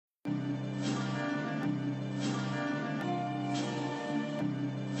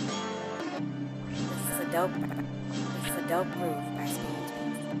dope. This is a dope groove by Spoon's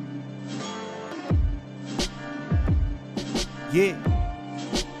Beats. Yeah.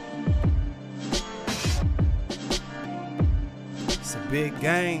 It's a big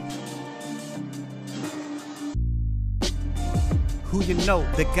game. Who you know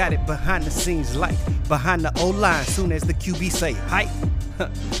that got it behind the scenes like behind the O-line soon as the QB say hype?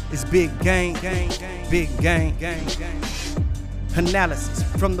 It's big game, big game. Analysis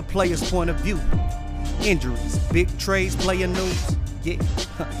from the player's point of view. Injuries, big trades, player news. Yeah,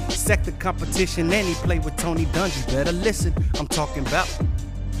 sector competition, and he play with Tony Dungy. Better listen, I'm talking about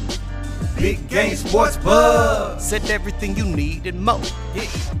Big Game Sports Buzz. Said everything you need and more. Yeah.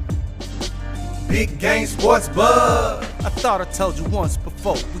 Big Game Sports Buzz. I thought I told you once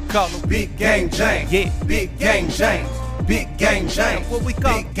before. We call him Big Game James. Yeah, Big Game James. Big Game James. What we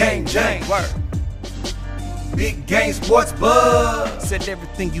call Big Game James. Word. Big Game Sports Buzz. Said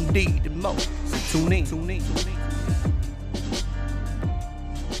everything you need and more. So tune in.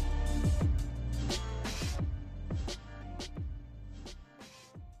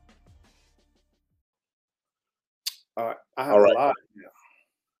 All right, I have a live.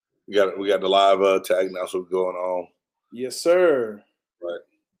 We got the live tag now, so what's going on? Yes, sir. Right.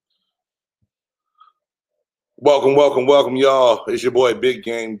 Welcome, y'all. It's your boy Big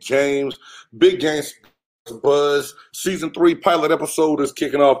Game James. Big Game Buzz Season 3 pilot episode is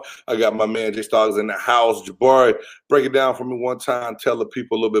kicking off. I got my man Jay Stoggs in the house. Jabari, break it down for me one time. Tell the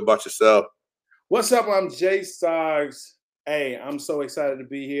people a little bit about yourself. What's up? I'm Jay Stoggs. Hey, I'm so excited to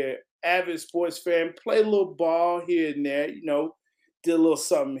be here. Avid sports fan. Play a little ball here and there. You know, did a little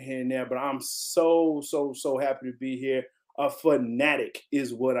something here and there. But I'm so happy to be here. A fanatic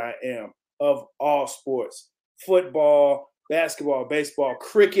is what I am of all sports. Football, basketball, baseball,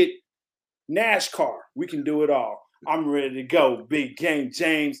 cricket, NASCAR. We can do it all. I'm ready to go. Big Game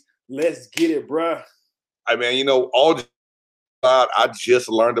James. Let's get it, bruh. I mean, you know, I just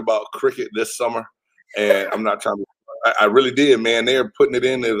learned about cricket this summer, and I'm not trying to. I really did, man. They're putting it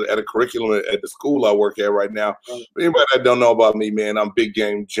in at a curriculum at the school I work at right now. But anybody that don't know about me, man, I'm Big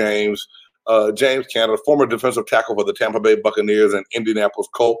Game James. James Canada, former defensive tackle for the Tampa Bay Buccaneers and Indianapolis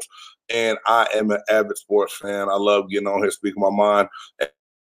Colts. And I am an avid sports fan. I love getting on here, speaking my mind.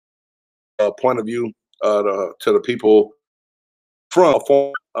 Point of view to the people from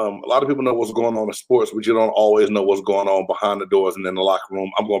a lot of people know what's going on in sports, but you don't always know what's going on behind the doors and in the locker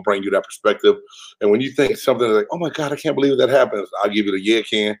room. I'm going to bring you that perspective. And when you think something like, oh, my God, I can't believe that happens, I'll give you the yeah,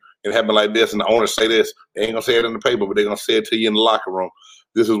 can. It happened like this, and I want to say this. They ain't going to say it in the paper, but they're going to say it to you in the locker room.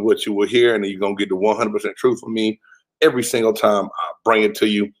 This is what you will hear, and you're going to get the 100% truth from me every single time I bring it to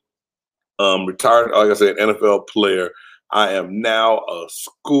you. Retired, like I said, NFL player. I am now a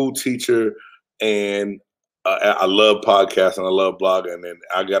school teacher, and I love podcasting. I love blogging, and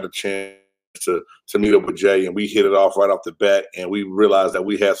I got a chance to meet up with Jay, and we hit it off right off the bat, and we realized that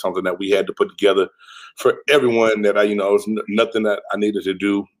we had something that we had to put together for everyone that it was nothing that I needed to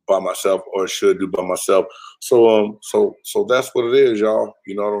do by myself or should do by myself. So that's what it is, y'all.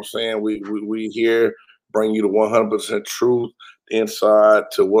 You know what I'm saying? We here bring you the 100% truth inside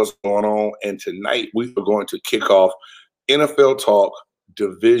to what's going on, and tonight we are going to kick off NFL Talk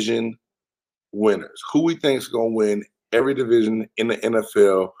Division winners. Who we think is going to win every division in the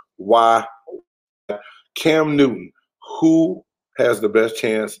NFL? Why? Cam Newton. Who has the best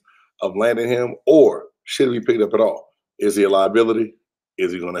chance of landing him, or should he be picked up at all? Is he a liability?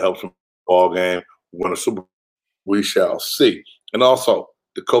 Is he going to help some ball game, win a Super Bowl? We shall see. And also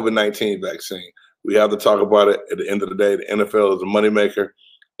the COVID-19 vaccine. We have to talk about it. At the end of the day, the NFL is a moneymaker,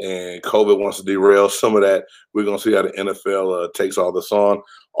 and COVID wants to derail some of that. We're going to see how the NFL takes all this on.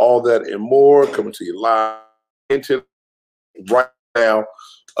 All that and more coming to you live into right now.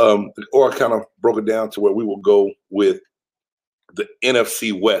 Or I kind of broke it down to where we will go with the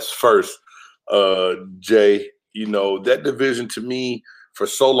NFC West first. Jay, you know, that division to me for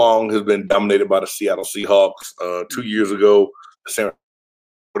so long has been dominated by the Seattle Seahawks. 2 years ago, the San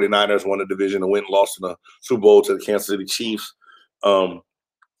 49ers won the division and went and lost in the Super Bowl to the Kansas City Chiefs.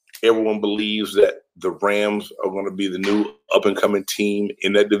 Everyone believes that the Rams are going to be the new up-and-coming team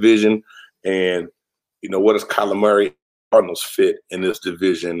in that division. And, you know, what does Kyler Murray Cardinals fit in this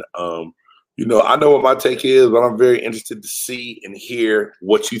division? You know, I know what my take is, but I'm very interested to see and hear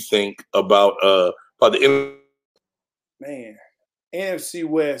what you think about the Man, NFC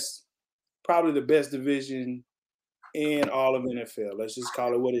West, probably the best division in all of NFL. Let's just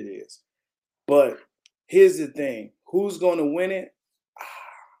call it what it is. But here's the thing. Who's going to win it?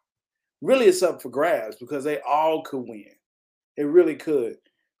 Really, it's up for grabs because they all could win. It really could.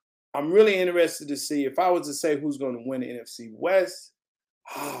 I'm really interested to see if I was to say who's going to win the NFC West.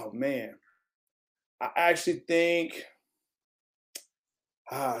 Oh, man. I actually think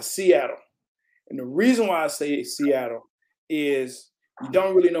Seattle. And the reason why I say Seattle is you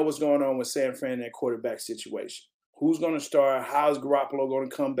don't really know what's going on with San Fran in that quarterback situation. Who's going to start? How's Garoppolo going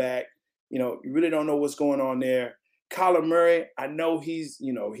to come back? You really don't know what's going on there. Kyler Murray, I know he's,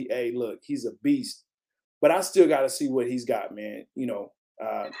 hey, look, he's a beast, but I still got to see what he's got, man.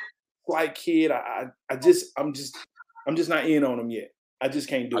 Slight kid, I'm just not in on him yet. I just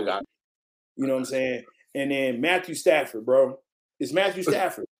can't do it. You know what I'm saying? And then Matthew Stafford, bro. It's Matthew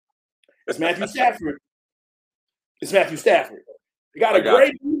Stafford. It's Matthew Stafford. It's Matthew Stafford. They got a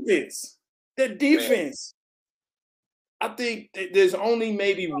great defense. Their defense. I think there's only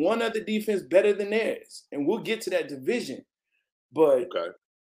maybe one other defense better than theirs, and we'll get to that division. But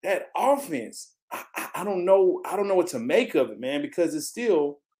that offense, I don't know. I don't know what to make of it, man, because it's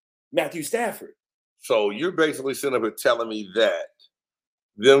still Matthew Stafford. So you're basically sitting up and telling me that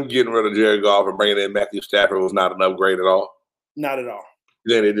them getting rid of Jared Goff and bringing in Matthew Stafford was not an upgrade at all? Not at all.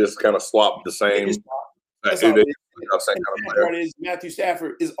 Then it just kind of swapped the same. That's all. The part is Matthew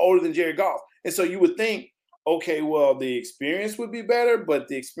Stafford is older than Jared Goff, and so you would think, okay, well, the experience would be better, but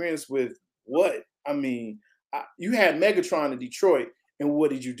the experience with what? I mean, you had Megatron in Detroit, and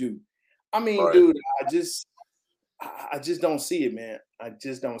what did you do? I mean, dude, I just don't see it, man. I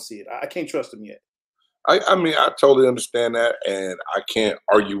just don't see it. I can't trust him yet. I mean, I totally understand that, and I can't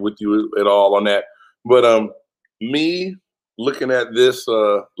argue with you at all on that. But me looking at this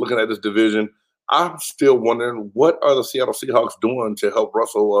division, I'm still wondering what are the Seattle Seahawks doing to help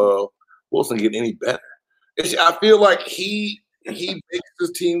Russell Wilson get any better. I feel like he makes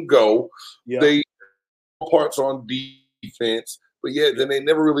his team go. Yeah. They parts on defense, but yet then they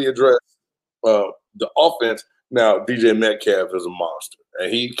never really address the offense. Now DJ Metcalf is a monster,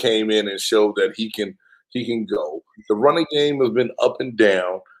 and he came in and showed that he can go. The running game has been up and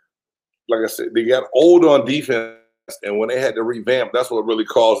down. Like I said, they got old on defense, and when they had to revamp, that's what really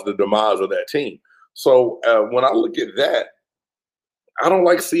caused the demise of that team. So when I look at that, I don't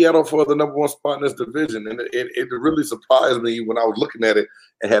like Seattle for the number one spot in this division, and it really surprised me when I was looking at it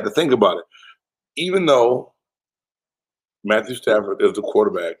and had to think about it. Even though Matthew Stafford is the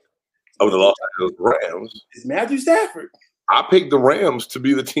quarterback of the Los Angeles Rams, it's Matthew Stafford. I picked the Rams to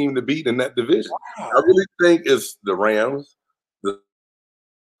be the team to beat in that division. Wow. I really think it's the Rams, then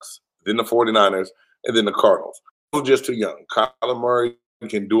the 49ers, and then the Cardinals. They're just too young. Kyler Murray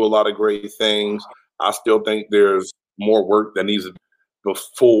can do a lot of great things. I still think there's more work that needs to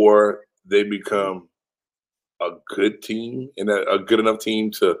before they become a good team and a good enough team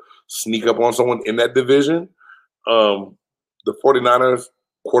to sneak up on someone in that division. The 49ers,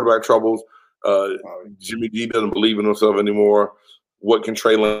 quarterback troubles. Jimmy G doesn't believe in himself anymore. What can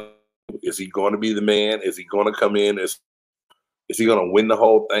Trey Lance do? Is he going to be the man? Is he going to come in? Is he going to win the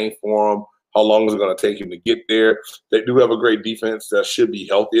whole thing for him? How long is it going to take him to get there? They do have a great defense that should be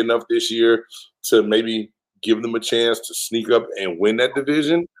healthy enough this year to maybe give them a chance to sneak up and win that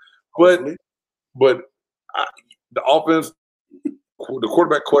division. But the offense, the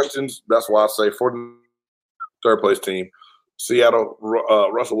quarterback questions, that's why I say for the third place team, Seattle,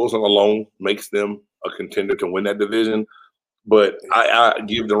 Russell Wilson alone makes them a contender to win that division. But I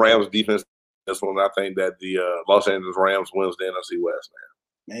give the Rams defense this one. I think that the Los Angeles Rams wins the NFC West,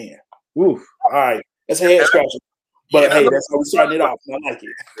 man. Oof. All right. That's a head scratcher. But hey, that's how we're starting it off. I like it.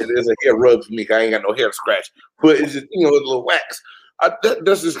 It is a hair rub for me. I ain't got no hair to scratch. But it's just, a little wax.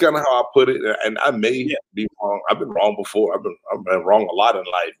 That's just kind of how I put it. And I may be wrong. I've been wrong before. I've been wrong a lot in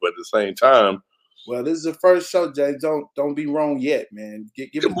life. But at the same time. Well, this is the first show, Jay. Don't be wrong yet, man.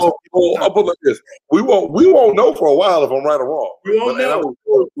 I'll put it like this. We won't know for a while if I'm right or wrong. We won't know.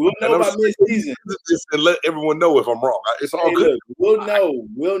 We'll know by mid-season. And let everyone know if I'm wrong. It's all good. Look,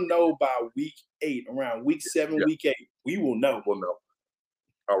 we'll know by week 8, around week 7, week 8. We will know. We'll know.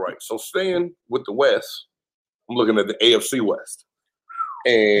 All right. So staying with the West, I'm looking at the AFC West.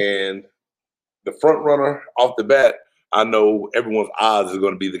 And the front runner off the bat, I know everyone's odds is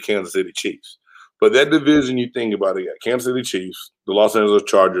going to be the Kansas City Chiefs. But that division, you think about it, you got Kansas City Chiefs, the Los Angeles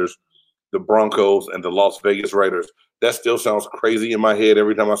Chargers, the Broncos, and the Las Vegas Raiders. That still sounds crazy in my head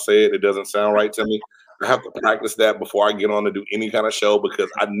every time I say it. It doesn't sound right to me. I have to practice that before I get on to do any kind of show because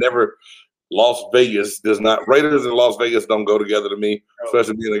Las Vegas does not – Raiders and Las Vegas don't go together to me,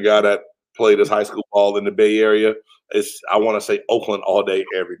 especially being a guy that played his high school ball in the Bay Area. I want to say Oakland all day,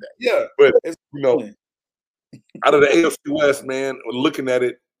 every day. Yeah. But, out of the AFC West, man, looking at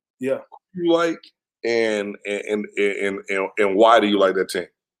it, you like and why do you like that team?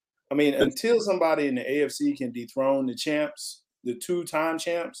 I mean, until somebody in the AFC can dethrone the champs, the 2-time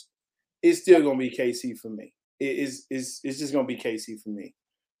champs, it's still gonna be KC for me. It's just gonna be KC for me.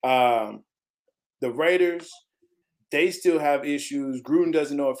 the Raiders, they still have issues. Gruden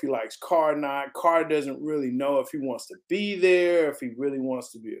doesn't know if he likes Carr or not. Carr doesn't really know if he wants to be there, if he really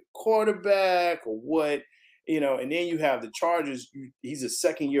wants to be a quarterback or what, And then you have the Chargers. He's a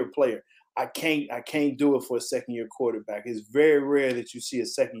second-year player. I can't do it for a second-year quarterback. It's very rare that you see a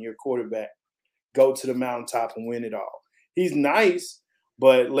second-year quarterback go to the mountaintop and win it all. He's nice,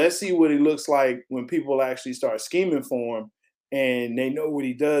 but let's see what he looks like when people actually start scheming for him and they know what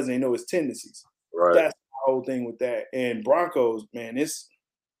he does, and they know his tendencies. Right. That's the whole thing with that. And Broncos, man, you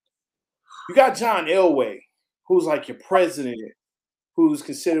got John Elway, who's like your president, who's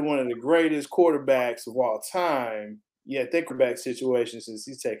considered one of the greatest quarterbacks of all time. Yet their quarterback situation since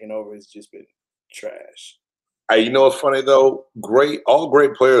he's taken over has just been trash. Hey, you know what's funny though? All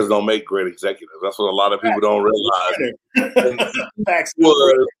great players don't make great executives. That's what a lot of people don't realize.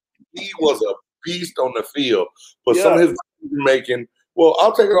 He was a beast on the field, but some of his making. Well,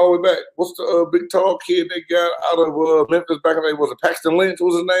 I'll take it all the way back. What's the big tall kid they got out of Memphis back in the day? Was it Paxton Lynch?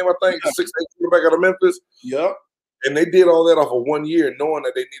 What was his name? I think 6'8" quarterback out of Memphis. Yep. And they did all that off of 1 year, knowing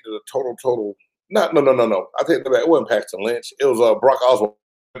that they needed a total. No. I take that back. It wasn't Paxton Lynch. It was Brock Osweiler,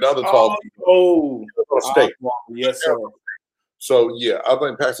 the other tall. State. Yes, sir. So yeah, I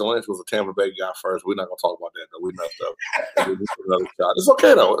think Paxton Lynch was a Tampa Bay guy first. We're not gonna talk about that though. We messed up. It's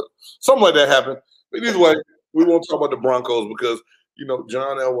okay though. Something like that happened. But either way, we won't talk about the Broncos because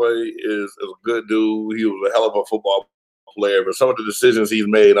John Elway is a good dude. He was a hell of a football player, but some of the decisions he's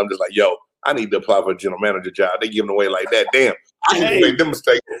made, I'm just like, yo, I need to apply for a general manager job. They giving away like that. Damn, I need to make them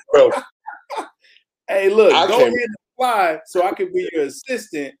mistakes. Bro. Hey, look, go ahead and apply so I can be your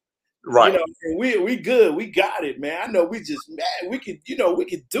assistant. Right. We good. We got it, man. I know we just we could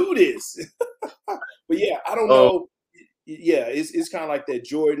do this. But yeah, I don't know. Yeah, it's kind of like that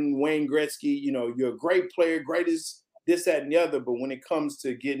Jordan, Wayne Gretzky, you're a great player, greatest this, that, and the other, but when it comes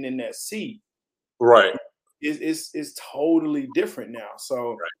to getting in that seat, right, it's totally different now.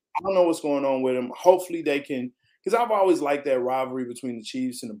 So I don't know what's going on with them. Hopefully they can, because I've always liked that rivalry between the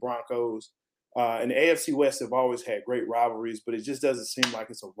Chiefs and the Broncos. And the AFC West have always had great rivalries, but it just doesn't seem like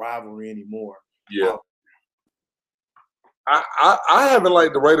it's a rivalry anymore. Yeah. I haven't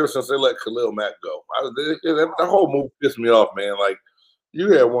liked the Raiders since they let Khalil Mack go. That whole move pissed me off, man. Like,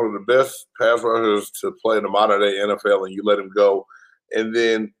 you had one of the best pass rushers to play in the modern-day NFL, and you let him go. And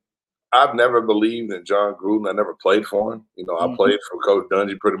then I've never believed in John Gruden. I never played for him. I played for Coach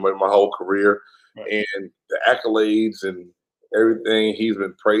Dungy pretty much my whole career. Right. And the accolades and everything he's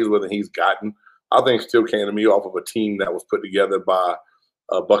been praised with and he's gotten, I think still came to me off of a team that was put together by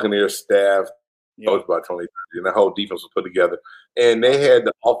a Buccaneers staff, coached by Tony Dungy, and the whole defense was put together. And they had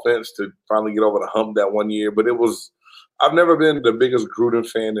the offense to finally get over the hump that 1 year. But I've never been the biggest Gruden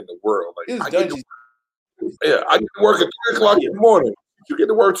fan in the world. Like, I get to work at 3 o'clock in the morning. You get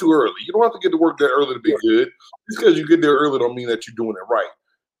to work too early. You don't have to get to work that early to be good. Just because you get there early don't mean that you're doing it right.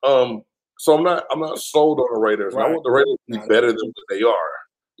 So I'm not sold on the Raiders. Right. I want the Raiders to be better than what they are.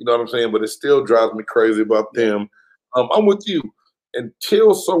 You know what I'm saying? But it still drives me crazy about them. I'm with you.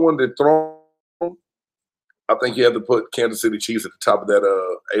 Until someone did throw, I think you have to put Kansas City Chiefs at the top of that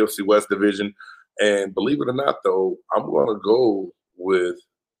AFC West division. And believe it or not, though, I'm going to go with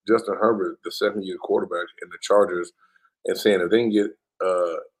Justin Herbert, the second-year quarterback in the Chargers, and saying if they can get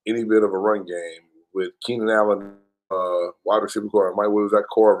any bit of a run game with Keenan Allen, wide receiver core, and Mike Williams, that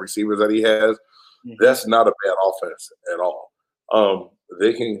core of receivers that he has, that's not a bad offense at all.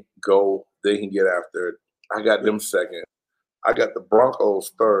 They can go, they can get after it. I got them second. I got the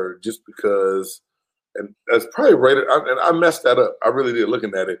Broncos third just because, and that's probably Raiders. And I messed that up. I really did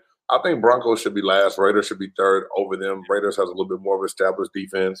looking at it. I think Broncos should be last. Raiders should be third over them. Raiders has a little bit more of established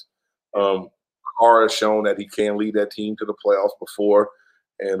defense. Carr has shown that he can lead that team to the playoffs before.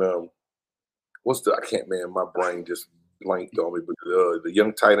 And my brain just blanked on me. But the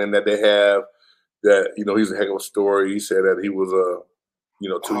young tight end that they have, that, he's a heck of a story. He said that he was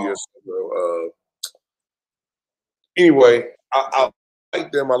 2 years ago. Anyway, I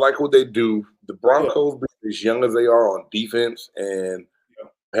like them. I like what they do. The Broncos, being as young as they are on defense and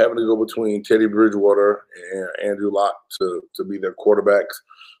having to go between Teddy Bridgewater and Andrew Luck to be their quarterbacks,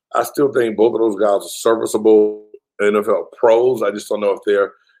 I still think both of those guys are serviceable NFL pros. I just don't know if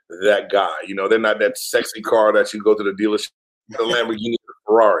they're that guy. They're not that sexy car that you go to the dealership, the Lamborghini or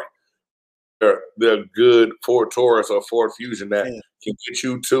Ferrari. They're good Ford Taurus or Ford Fusion that can get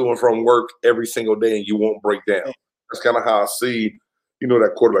you to and from work every single day and you won't break down. That's kind of how I see,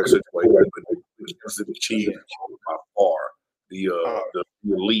 that quarterback situation. The Chiefs by far the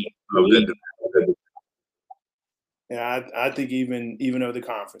elite of the. Yeah, I think even of the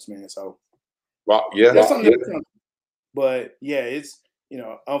conference, man. So, well, yeah. But yeah,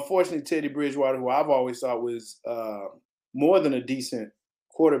 unfortunately, Teddy Bridgewater, who I've always thought was more than a decent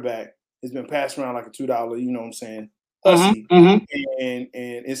quarterback, has been passed around like a $2, you know what I'm saying, hussy. And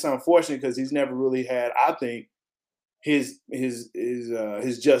it's unfortunate because he's never really had, I think, his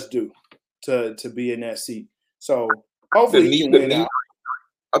just due to be in that seat. So hopefully he can win out.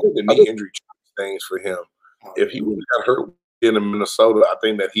 I think the knee injury changed things for him. If he would have got hurt in Minnesota, I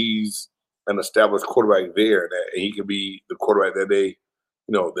think that he's an established quarterback there, that he could be the quarterback that they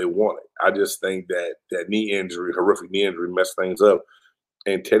wanted. I just think that knee injury, horrific knee injury, messed things up,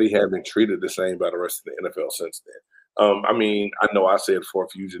 and Teddy hasn't been treated the same by the rest of the NFL since then. I mean, I know I said for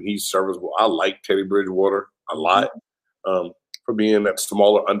Fusion, he's serviceable. I like Teddy Bridgewater a lot for being that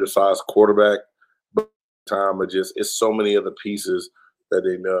smaller, undersized quarterback. But it's so many other pieces that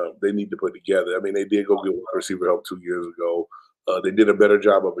they need to put together. I mean, they did go get wide receiver help 2 years ago. They did a better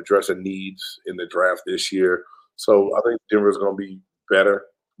job of addressing needs in the draft this year. So I think Denver's going to be better,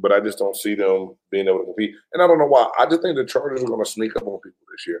 but I just don't see them being able to compete. And I don't know why. I just think the Chargers are going to sneak up on people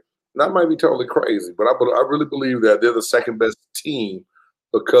this year. And that might be totally crazy, but I really believe that they're the second best team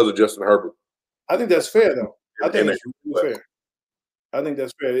because of Justin Herbert. I think that's fair, though. I think that's fair. I think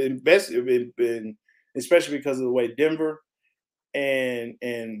that's fair. Especially because of the way Denver and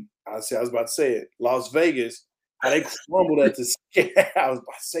I was about to say it, Las Vegas, how they crumbled at the I was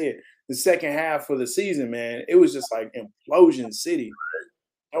about to say it, the second half of the season, man. It was just like implosion city.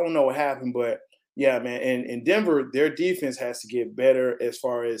 I don't know what happened, but yeah, man. And in Denver, their defense has to get better as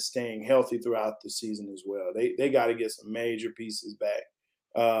far as staying healthy throughout the season as well. They got to get some major pieces back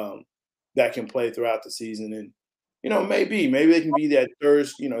that can play throughout the season. And maybe they can be that third,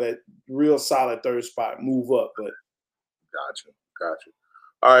 that real solid third spot, move up. But Gotcha.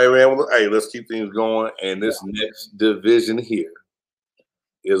 All right, man. Well, hey, let's keep things going. And this next division here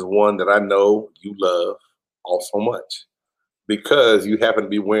is one that I know you love all so much because you happen to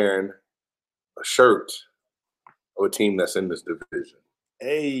be wearing a shirt of a team that's in this division.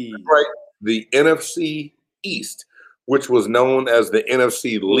 Hey. Right. The NFC East, which was known as the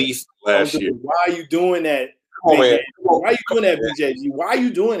NFC least last year. Why are you doing that? Come on, man. Why are you doing that, BJG? Why are you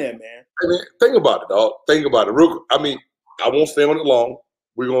doing that, man? I mean, think about it, dog. Think about it. I won't stay on it long.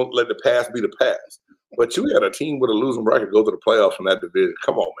 We're going to let the past be the past. But you had a team with a losing record go to the playoffs from that division.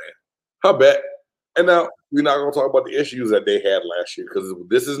 Come on, man. How bad? And now we're not going to talk about the issues that they had last year because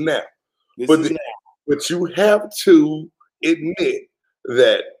this is now. But you have to admit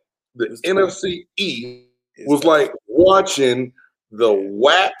that the NFC East was like watching the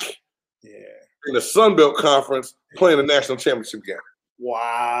WAC in the Sun Belt Conference playing the national championship game.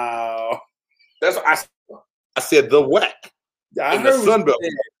 Wow. That's what I said, the WAC. In the Sun Belt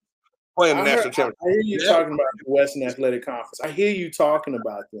playing the national championship. I hear you talking about the Western Athletic Conference. I hear you talking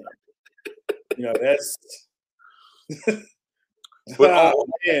about them. That's but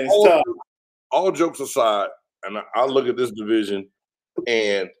all jokes aside, and I look at this division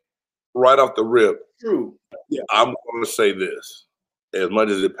and right off the rip, I'm going to say this, as much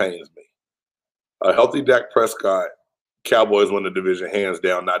as it pains me. A healthy Dak Prescott, Cowboys win the division hands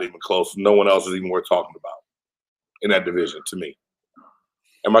down, not even close. No one else is even worth talking about in that division to me.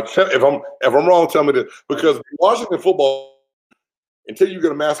 If I'm wrong, tell me this. Because Washington football, until you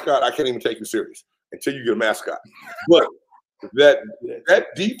get a mascot, I can't even take you serious. Until you get a mascot. But that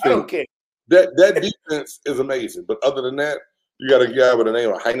defense, that defense is amazing. But other than that, you got a guy with the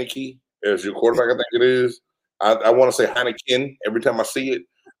name of Heineke as your quarterback, I think it is. I want to say Heineken every time I see it.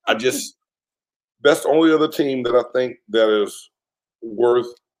 That's the only other team that I think that is worth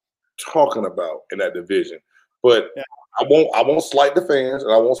talking about in that division. But I won't slight the fans,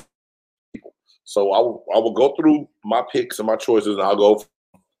 and I won't people. So I will go through my picks and my choices, and I'll go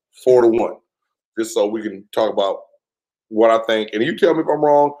 4-1, just so we can talk about what I think. And you tell me if I'm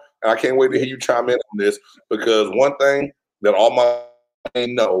wrong, and I can't wait to hear you chime in on this, because one thing that all my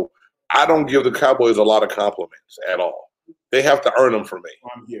fans know, I don't give the Cowboys a lot of compliments at all. They have to earn them for me.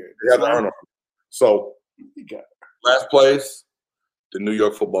 I'm here. They have to earn them. So last place, the New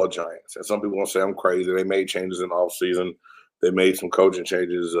York Football Giants. And some people want to say I'm crazy. They made changes in the offseason. They made some coaching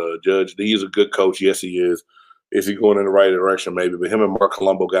changes. Judge, he's a good coach. Yes, he is. Is he going in the right direction? Maybe. But him and Mark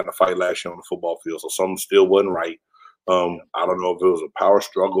Colombo got in a fight last year on the football field, so something still wasn't right. I don't know if it was a power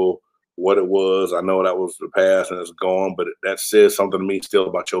struggle, what it was. I know that was the past and it's gone, but that says something to me still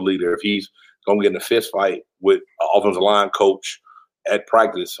about your leader. If he's going to get in a fist fight with an offensive line coach at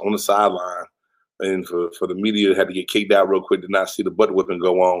practice on the sideline, and for the media had to get kicked out real quick to not see the butt whipping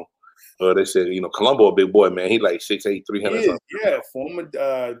go on. They said, Colombo a big boy, man. He like 6'8", 300. Yeah, former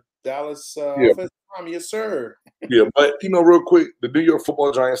Dallas offensive line, yes, sir. Yeah, but real quick, the New York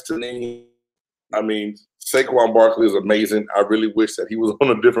Football Giants to me I mean, Saquon Barkley is amazing. I really wish that he was on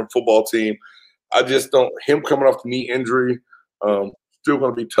a different football team. I just don't. Him coming off the knee injury, still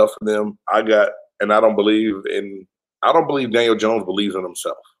going to be tough for them. I don't believe Daniel Jones believes in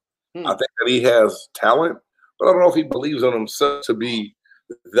himself. I think that he has talent, but I don't know if he believes in himself to be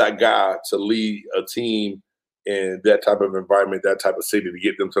that guy to lead a team in that type of environment, that type of city to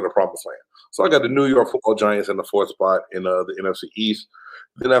get them to the promised land. So I got the New York Football Giants in the 4th spot in the NFC East.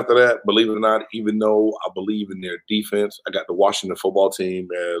 Then after that, believe it or not, even though I believe in their defense, I got the Washington Football Team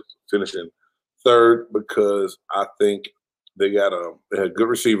as finishing 3rd because I think they had good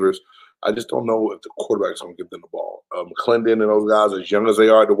receivers. I just don't know if the quarterback's going to give them the ball. McClendon and those guys, as young as they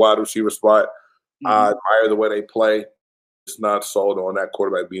are at the wide receiver spot, I admire the way they play. It's not sold on that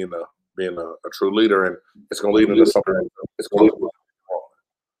quarterback being a true leader, and it's going to lead into something. It's going to wrong.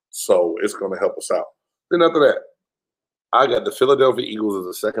 So it's going to help us out. Then after that, I got the Philadelphia Eagles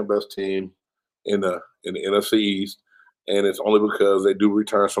as the 2nd best team in the NFC East, and it's only because they do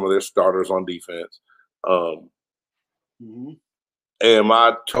return some of their starters on defense. Am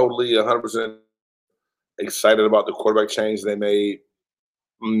I totally 100% excited about the quarterback change they made?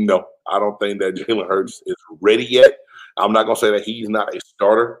 No, I don't think that Jalen Hurts is ready yet. I'm not going to say that he's not a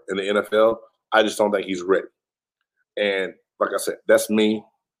starter in the NFL. I just don't think he's ready. And like I said, that's me.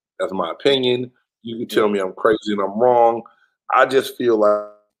 That's my opinion. You can tell me I'm crazy and I'm wrong. I just feel like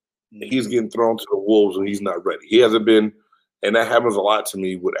he's getting thrown to the wolves and he's not ready. He hasn't been, and that happens a lot to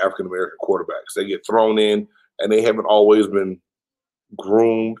me with African-American quarterbacks. They get thrown in and they haven't always been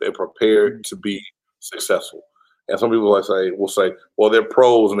groomed and prepared to be successful. And some people will say, well, they're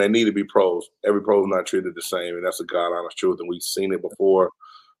pros and they need to be pros. Every pro is not treated the same, and that's a God honest truth. And we've seen it before.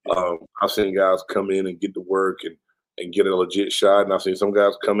 I've seen guys come in and get to work and get a legit shot, and I've seen some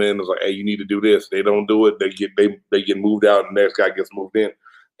guys come in and it's like, hey, you need to do this. They don't do it. They get moved out, and the next guy gets moved in.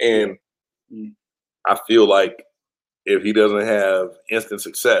 And I feel like if he doesn't have instant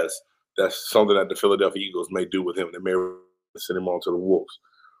success, that's something that the Philadelphia Eagles may do with him. They may send him on to the Wolves.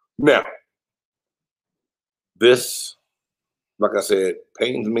 Now, this, like I said,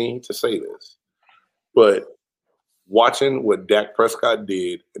 pains me to say this, but watching what Dak Prescott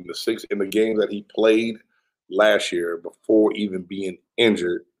did in the games that he played last year before even being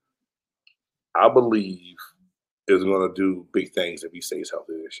injured, I believe is going to do big things if he stays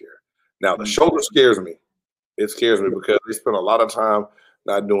healthy this year. Now, the shoulder scares me. It scares me because they spent a lot of time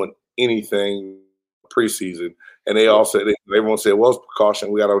not doing anything preseason. And they all said, everyone said, well, it's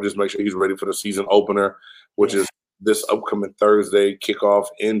precaution. We got to just make sure he's ready for the season opener, which is this upcoming Thursday kickoff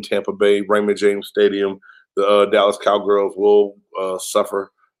in Tampa Bay, Raymond James Stadium. The Dallas Cowgirls will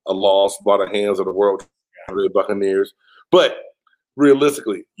suffer a loss by the hands of the World Buccaneers. But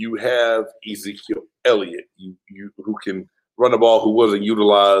realistically, you have Ezekiel Elliott, who can run the ball, who wasn't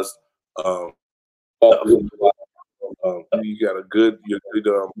utilized. You got a good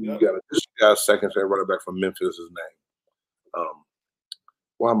guy, second favorite running back from Memphis. His name.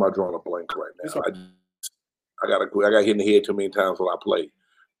 Why am I drawing a blank right now? I got hit in the head too many times when I played.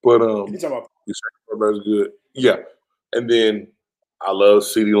 But you talking about everybody's good. Yeah. And then I love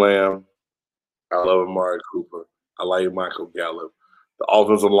CeeDee Lamb. I love Amari Cooper. I like Michael Gallup. The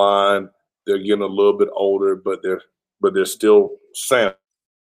offensive line, they're getting a little bit older, but they're still sound.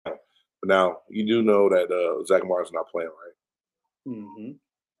 Now, you do know that Zach Martin's not playing, right? Mm-hmm.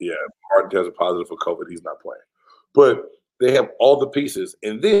 Yeah, Martin tested positive for COVID. He's not playing. But they have all the pieces.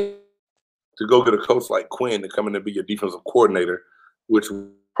 And then to go get a coach like Quinn to come in and be your defensive coordinator, which was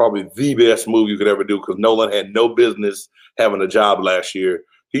probably the best move you could ever do because Nolan had no business having a job last year.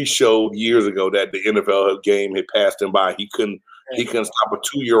 He showed years ago that the NFL game had passed him by. He couldn't stop a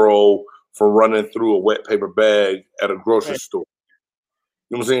 2-year-old from running through a wet paper bag at a grocery store.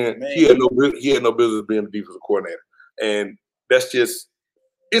 You know what I'm saying? Man. He had no business being the defensive coordinator, and that's just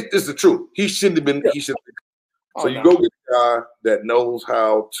it's the truth. He shouldn't have been. Yeah. He should. So you go get a guy that knows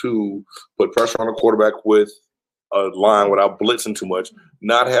how to put pressure on a quarterback with a line without blitzing too much,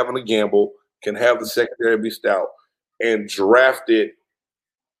 not having to gamble, can have the secondary be stout, and draft it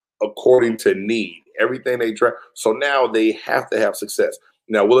according to need. Everything they draft. So now they have to have success.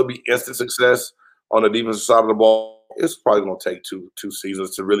 Now, will it be instant success on the defensive side of the ball? It's probably going to take two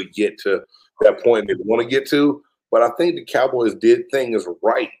seasons to really get to that point they want to get to. But I think the Cowboys did things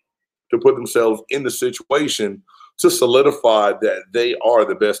right to put themselves in the situation to solidify that they are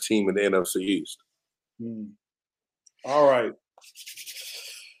the best team in the NFC East. All right.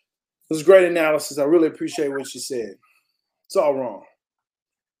 This is great analysis. I really appreciate what you said. It's all wrong.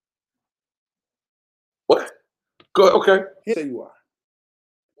 What? Go ahead. Okay. Here you are.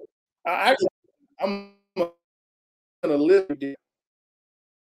 I'm going to live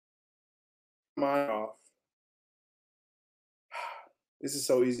mind off. This is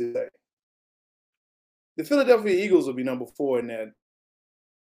so easy to say. The Philadelphia Eagles will be number 4 in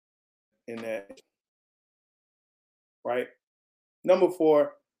that, right? Number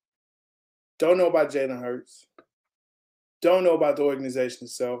 4, don't know about Jalen Hurts. Don't know about the organization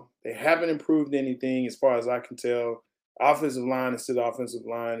itself. They haven't improved anything as far as I can tell. Offensive line is still the offensive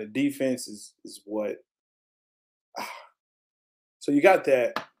line. The defense is what? So you got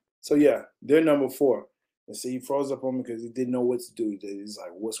that. So, yeah, they're number 4. And see, he froze up on me because he didn't know what to do. He's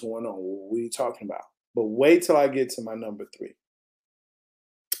like, what's going on? What are you talking about? But wait till I get to my number 3.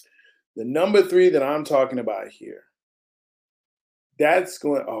 The number 3 that I'm talking about here, that's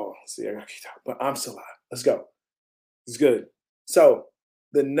going, see, I got kicked out, but I'm still alive. Let's go. It's good. So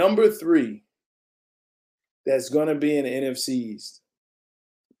the number 3 that's going to be in the NFC East,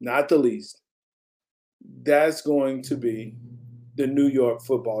 not the least, that's going to be the New York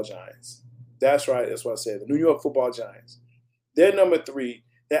Football Giants. That's right. That's what I said. The New York Football Giants. They're number 3.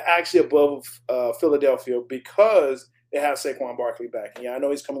 They're actually above Philadelphia because they have Saquon Barkley back. And yeah, I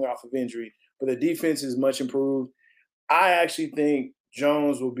know he's coming off of injury, but the defense is much improved. I actually think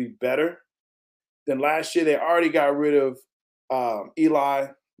Jones will be better than last year. They already got rid of Eli.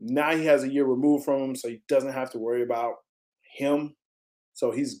 Now he has a year removed from him, so he doesn't have to worry about him.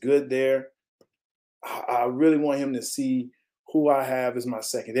 So he's good there. I really want him to see who I have as my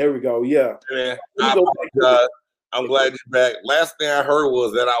second. There we go. Yeah. Man, I'm glad you're back. Last thing I heard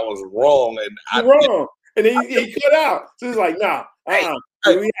was that I was wrong. And You're wrong. And then he cut out. So he's like, nah. Hey,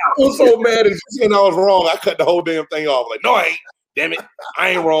 I was so mad at you saying I was wrong. I cut the whole damn thing off. Like, no, I ain't. Damn it. I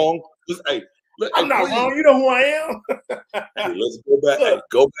ain't wrong. I'm not wrong. You know who I am. Hey, let's go back. Hey,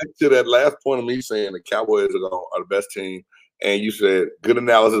 go back to that last point of me saying the Cowboys are the best team. And you said, good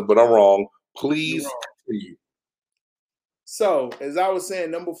analysis, but I'm wrong. Please continue. So, as I was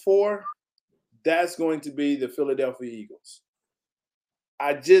saying, number 4, that's going to be the Philadelphia Eagles.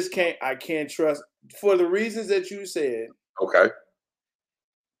 I can't trust, for the reasons that you said. Okay.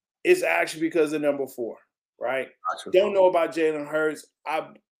 It's actually because of number 4, right? Don't know about Jalen Hurts.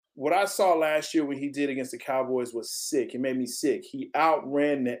 What I saw last year when he did against the Cowboys was sick. It made me sick. He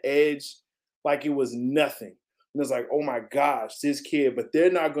outran the edge like it was nothing. And it's like, oh my gosh, this kid, but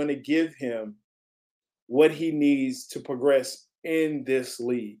they're not going to give him what he needs to progress in this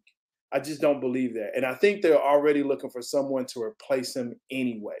league. I just don't believe that. And I think they're already looking for someone to replace him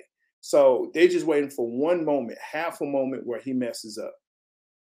anyway. So they're just waiting for one moment, half a moment where he messes up.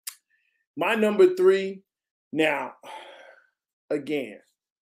 My number 3, now, again,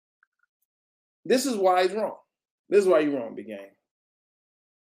 this is why he's wrong. This is why you're wrong, big game.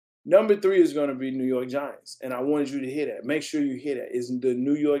 Number 3 is going to be New York Giants. And I wanted you to hear that. Make sure you hear that. Is the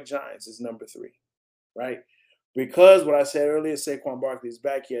New York Giants is number 3, right? Because what I said earlier, Saquon Barkley is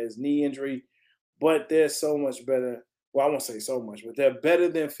back. He has knee injury, but they're so much better. Well, I won't say so much, but they're better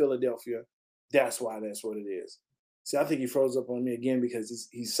than Philadelphia. That's why that's what it is. See, I think he froze up on me again because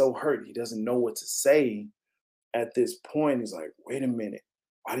he's so hurt. He doesn't know what to say at this point. He's like, wait a minute.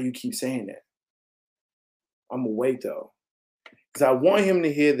 Why do you keep saying that? I'm going to wait, though, because I want him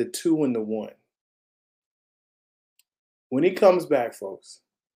to hear the 2 and the 1. When he comes back, folks,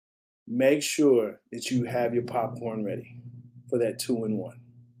 make sure that you have your popcorn ready for that 2 and 1,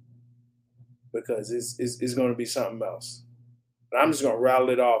 because it's going to be something else. But I'm just going to rattle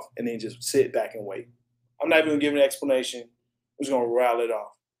it off and then just sit back and wait. I'm not even going to give an explanation. I'm just going to rattle it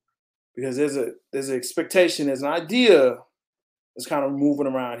off because there's an expectation, there's an idea that's kind of moving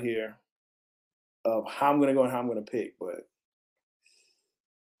around here of how I'm going to go and how I'm going to pick, but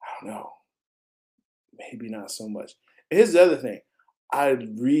I don't know. Maybe not so much. Here's the other thing. I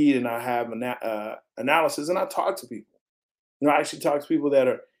read and I have analysis and I talk to people. I actually talk to people that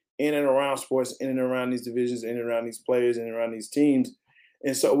are in and around sports, in and around these divisions, in and around these players, in and around these teams.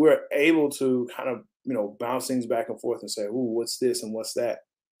 And so we're able to kind of, bounce things back and forth and say, ooh, what's this and what's that?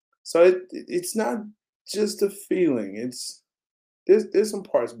 So it's not just a feeling. There's some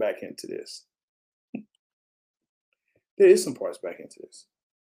parts back into this. There is some parts back into this.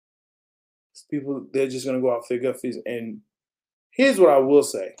 People, they're just going to go off their gut feelings. And here's what I will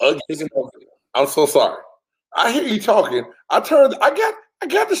say. I'm so sorry. I hear you talking. I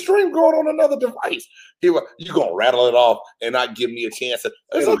got the stream going on another device. You gonna rattle it off and not give me a chance to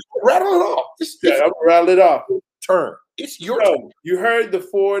rattle it off. I'm gonna rattle it off. Turn. It's your turn. You heard the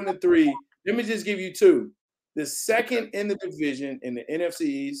 4 and the 3. Let me just give you 2. The second in the division in the NFC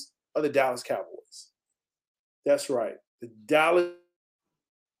East are the Dallas Cowboys. That's right. The Dallas.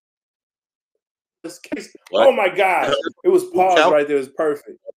 What? Oh my gosh. It was paused right there. It was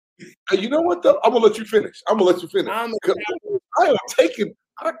perfect. You know what though? I'm gonna let you finish. I am taking.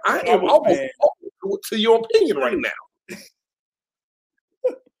 I am almost to your opinion right now.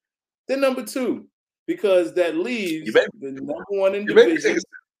 They're number 2 because that leaves the number 1 in You may be division.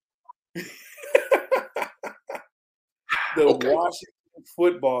 The Washington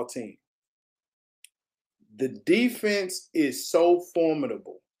football team. The defense is so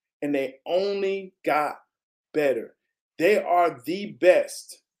formidable, and they only got better. They are the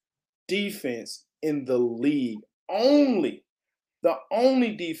best defense in the league. The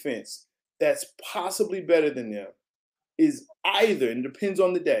only defense that's possibly better than them is either, and it depends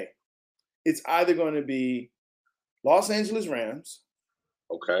on the day, it's either going to be Los Angeles Rams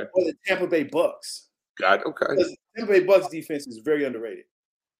or the Tampa Bay Bucks. Got it. Okay. Because the Tampa Bay Bucks defense is very underrated.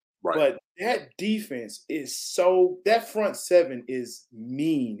 Right. But that defense is that front seven is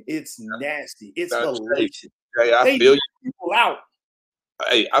mean. It's nasty. It's hellacious. Hey, I feel you. People out.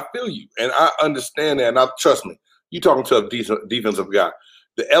 Hey, I feel you. And I understand that. And trust me, you talking to a decent defensive guy.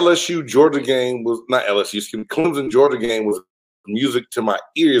 The LSU Georgia game was not LSU, excuse me, Clemson Georgia game was music to my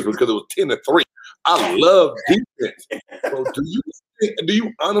ears because it was 10-3. I love defense. So do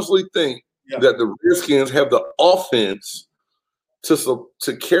you honestly think that the Redskins have the offense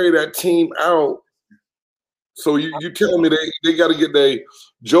to carry that team out? So you telling me they got to get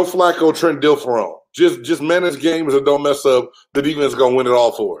Joe Flacco, Trent Dilfer on. Just manage games and don't mess up. The defense is going to win it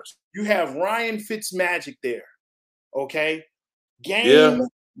all for us. You have Ryan Fitzmagic there, okay? Game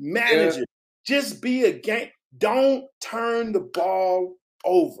manager. Yeah. Just be a game. Don't turn the ball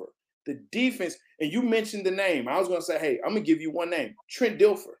over. The defense, and you mentioned the name. I was going to say, hey, I'm going to give you one name, Trent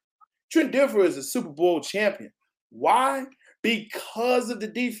Dilfer. Trent Dilfer is a Super Bowl champion. Why? Because of the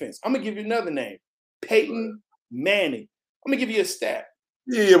defense. I'm going to give you another name, Peyton Manning. I'm going to give you a stat.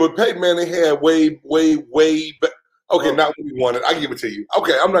 Yeah, but Peyton Manning had way better. Okay, not what we wanted. I give it to you.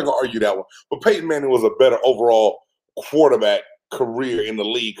 Okay, I'm not going to argue that one. But Peyton Manning was a better overall quarterback career in the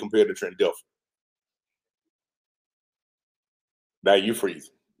league compared to Trent Dilfer. Now you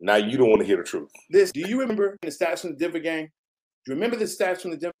freezing. Now you don't want to hear the truth. Do you remember the stats from the Denver game? Do you remember the stats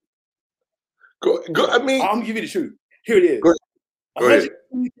from the Denver? Go. I mean, I'm gonna give you the truth. Here it is. Go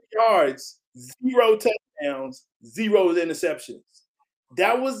 120 yards, 0 touchdowns, 0 interceptions.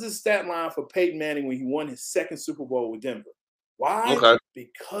 That was the stat line for Peyton Manning when he won his second Super Bowl with Denver. Why? Okay.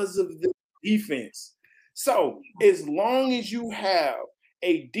 Because of the defense. So as long as you have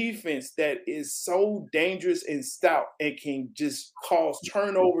a defense that is so dangerous and stout and can just cause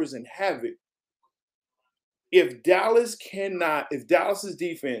turnovers and havoc, if Dallas's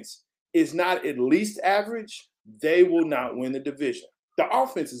defense is not at least average, they will not win the division. The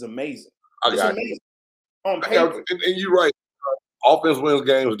offense is amazing. It's amazing. On paper. And you're right. Offense wins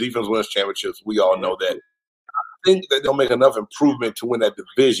games, defense wins championships. We all know that. I think that they'll make enough improvement to win that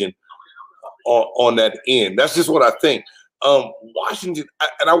division on that end. That's just what I think. Washington,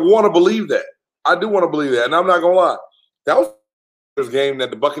 and I want to believe that. I do want to believe that. And I'm not going to lie. That was the first game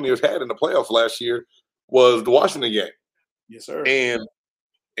that the Buccaneers had in the playoffs last year was the Washington game. Yes, sir.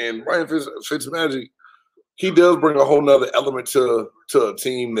 And Ryan Fitzmagic, he does bring a whole nother element to a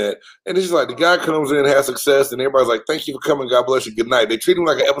team that, and it's just like the guy comes in, has success, and everybody's like, thank you for coming, God bless you, good night. They treat him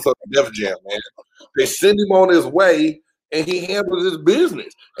like an episode of Def Jam, man. They send him on his way, and he handles his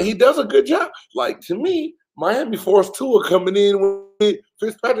business. And he does a good job. Like, to me, Miami forced Tua coming in when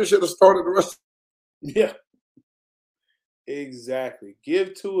Fitzpatrick should have started the rest. Yeah. Exactly.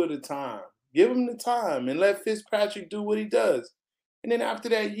 Give Tua the time. Give him the time and let Fitzpatrick do what he does. And then after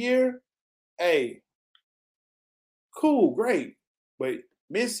that year, hey, cool, great. But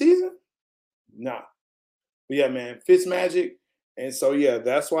mid-season? Nah. But yeah, man, Fitzmagic. And so, yeah,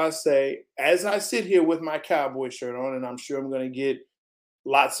 that's why I say, as I sit here with my Cowboy shirt on, and I'm sure I'm going to get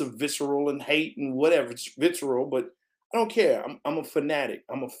lots of visceral and hate and whatever, visceral, but I don't care. I'm a fanatic.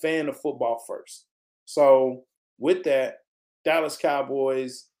 I'm a fan of football first. So with that, Dallas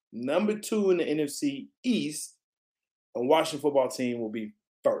Cowboys, number 2 in the NFC East, and Washington football team will be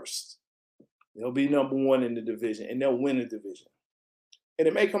first. They'll be number 1 in the division, and they'll win the division. And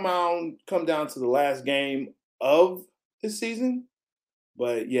it may come down to the last game of the season,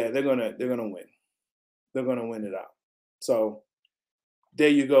 but yeah, they're gonna win. They're gonna win it out. So there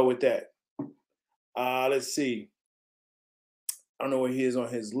you go with that. Let's see. I don't know what he is on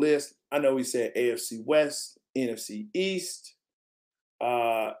his list. I know he said AFC West, NFC East.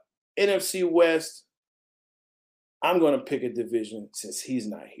 NFC West, I'm going to pick a division since he's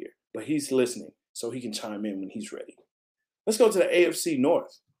not here, but he's listening, so he can chime in when he's ready. Let's go to the AFC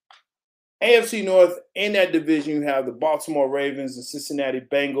North. AFC North, in that division, you have the Baltimore Ravens, the Cincinnati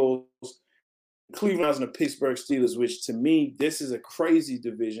Bengals, Cleveland Browns, and the Pittsburgh Steelers, which to me, this is a crazy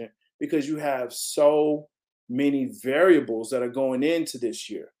division because you have so many variables that are going into this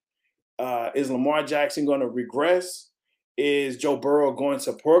year. Is Lamar Jackson going to regress? Is Joe Burrow going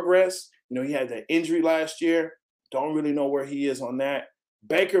to progress? You know, he had that injury last year. Don't really know where he is on that.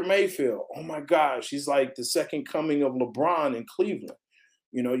 Baker Mayfield, oh my gosh, he's like the second coming of LeBron in Cleveland.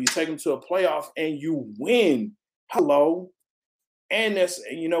 You know, you take him to a playoff and you win. Hello. And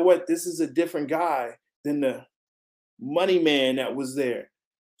you know what? This is a different guy than the money man that was there.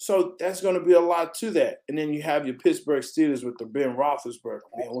 So that's going to be a lot to that. And then you have your Pittsburgh Steelers with the Ben Roethlisberger.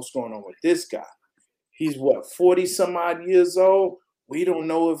 Man, what's going on with this guy? He's what, 40 some odd years old? We don't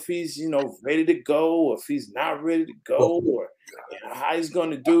know if he's, you know, ready to go or if he's not ready to go or how he's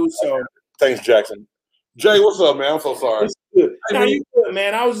going to do. So thanks, Jackson. Jay, what's up, man? I'm so sorry. Good. Hey, man, you good,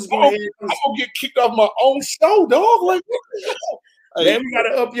 man. I was just going to I'm gonna get kicked off my own show, dog. Like, man, we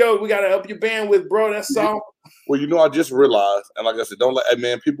gotta up your bandwidth, bro. That's all. Well, you know, I just realized, and like I said, don't let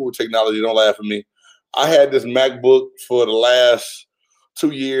man, people with technology, don't laugh at me. I had this MacBook for the last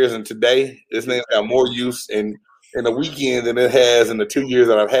 2 years, and today this thing's got more use in the weekend than it has in the 2 years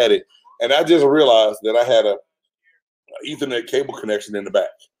that I've had it. And I just realized that I had a Ethernet cable connection in the back.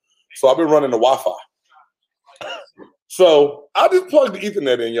 So I've been running the Wi-Fi. So I just plugged the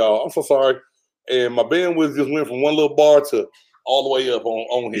Ethernet in, y'all. I'm so sorry. And my bandwidth just went from one little bar to all the way up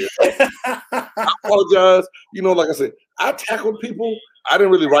on here. I apologize. You know, like I said, I tackled people. I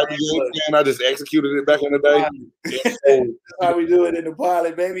didn't really write the game plan. I just executed it back in the day. So, that's how we do it in the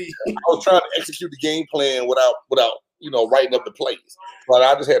pilot, baby. I was trying to execute the game plan without you know, writing up the plays. But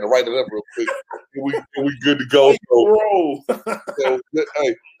I just had to write it up real quick. We good to go. So,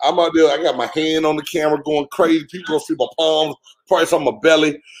 hey, I'm out there. I got my hand on the camera going crazy. People gonna see my palms, probably on my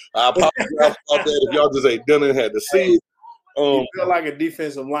belly. I apologize about that if y'all just ain't done it and had to see it. You feel like a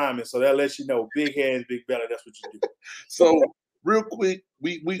defensive lineman, so that lets you know big hands, big belly. That's what you do. So real quick,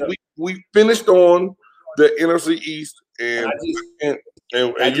 we finished on the NFC East, and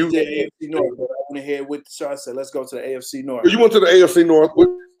you did AFC North. I went ahead with the show. I said, let's go to the AFC North. You went to the AFC North.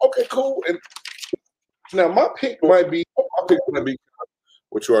 Okay, cool. And now my pick might be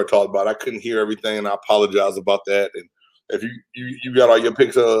what you already talked about. I couldn't hear everything, and I apologize about that. And if you got all your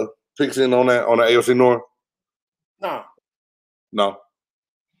picks in on that on the AFC North? No.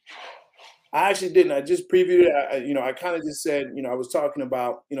 I actually didn't. I just previewed it. I kind of just said, I was talking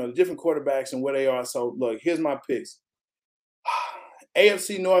about, the different quarterbacks and where they are. So, look, here's my picks.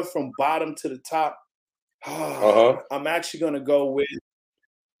 AFC North from bottom to the top. I'm actually going to go with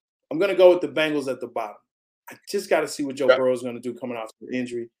the Bengals at the bottom. I just got to see what Joe Burrow is going to do coming off the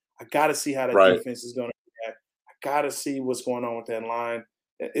injury. I got to see how that defense is going to react. I got to see what's going on with that line.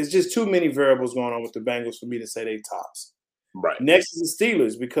 It's just too many variables going on with the Bengals for me to say they tops. Right. Next is the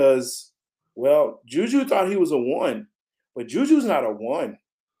Steelers because, well, Juju thought he was a 1, but Juju's not a 1.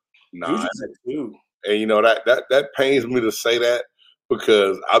 Nah, Juju's a 2. And that pains me to say that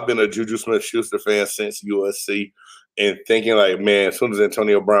because I've been a Juju Smith-Schuster fan since USC and thinking like, man, as soon as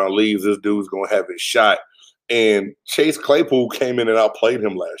Antonio Brown leaves, this dude's gonna have his shot. And Chase Claypool came in and outplayed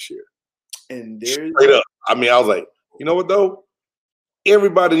him last year. And there's straight up. I mean, I was like, you know what though?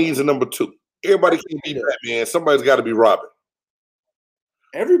 Everybody needs a number 2. Everybody can't be Batman. Somebody's got to be Robin.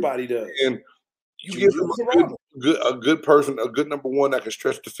 Everybody does. And you get a good person, a good number 1 that can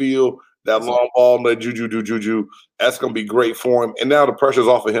stretch the field, that long ball, let Juju do Juju. That's going to be great for him. And now the pressure's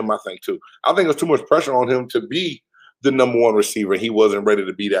off of him, I think, too. I think there's too much pressure on him to be the number 1 receiver. He wasn't ready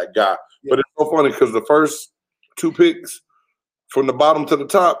to be that guy. Yeah. But it's so funny because the first 2 picks from the bottom to the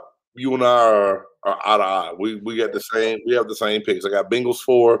top, you and I are eye to eye. We got the same. We have the same picks. I got Bengals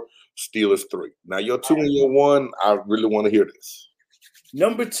 4, Steelers 3. Now your 2 and your 1. I really want to hear this.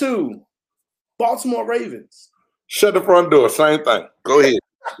 Number 2, Baltimore Ravens. Shut the front door. Same thing. Go ahead.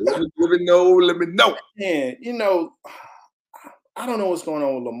 Let me know. Man, I don't know what's going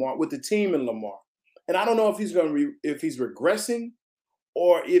on with Lamar, with the team and Lamar, and I don't know if he's if he's regressing,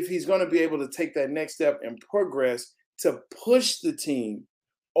 or if he's going to be able to take that next step and progress to push the team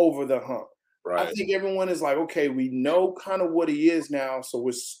over the hump. Right. I think everyone is like, okay, we know kind of what he is now, so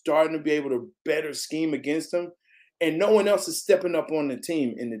we're starting to be able to better scheme against him. And no one else is stepping up on the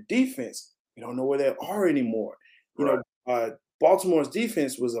team. In the defense, we don't know where they are anymore. Baltimore's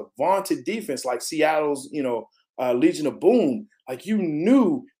defense was a vaunted defense, like Seattle's, Legion of Boom. Like you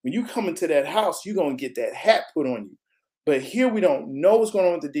knew when you come into that house, you're going to get that hat put on you. But here we don't know what's going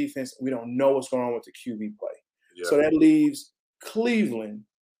on with the defense. We don't know what's going on with the QB play. Yeah. So that leaves Cleveland.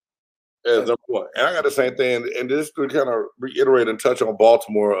 As number 1. And I got the same thing. And just to kind of reiterate and touch on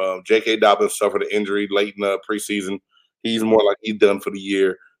Baltimore, J.K. Dobbins suffered an injury late in the preseason. He's more like he's done for the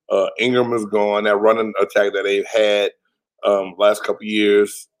year. Ingram is gone. That running attack that they've had last couple of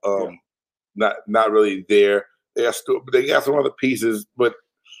years, not really there. They got some other pieces, but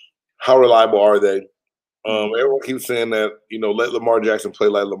How reliable are they? Everyone keeps saying that, let Lamar Jackson play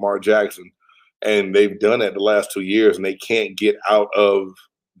like Lamar Jackson. And they've done it the last 2 years, and they can't get out of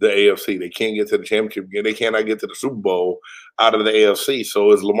the AFC. They can't get to the championship game. They cannot get to the Super Bowl out of the AFC.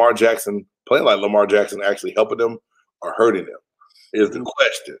 So is Lamar Jackson playing like Lamar Jackson actually helping them or hurting them is the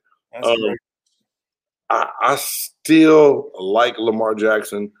question. I still like Lamar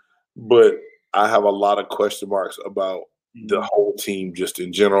Jackson, but I have a lot of question marks about the whole team just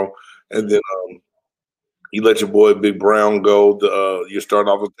in general. And then you let your boy Big Brown go. You're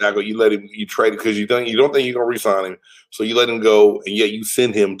starting off with tackle. You let him. You trade it because you don't think you're gonna re-sign him. So you let him go, and yet you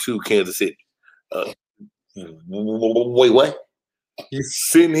send him to Kansas City. Wait, what? You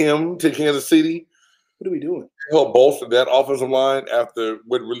send him to Kansas City? What are we doing? Help bolster that offensive line after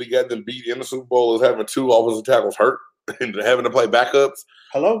what really got them beat in the Super Bowl is having 2 offensive tackles hurt and having to play backups.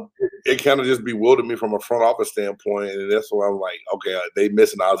 Hello? It kind of just bewildered me from a front office standpoint, and that's why I'm like, okay, they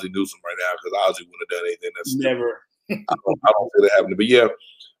missing Ozzie Newsome right now because Ozzie wouldn't have done anything. That's never. I don't see that happening. But yeah,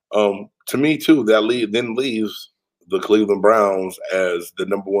 to me too, that leaves the Cleveland Browns as the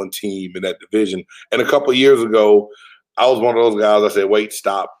number 1 team in that division. And a couple of years ago, I was one of those guys. I said, wait,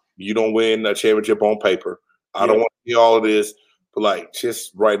 stop. You don't win a championship on paper. I don't want to see all of this, but like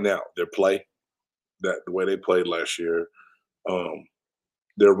just right now, their play, the way they played last year,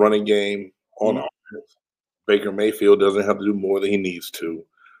 their running game on offense. Baker Mayfield doesn't have to do more than he needs to.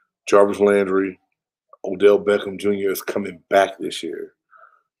 Jarvis Landry, Odell Beckham Jr. is coming back this year.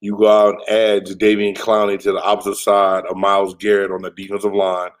 You go out and add Jadeveon Clowney to the opposite side of Myles Garrett on the defensive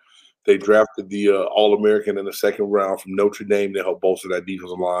line. They drafted the All-American in the 2nd round from Notre Dame to help bolster that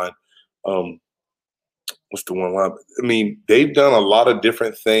defensive line. What's the one line? I mean, they've done a lot of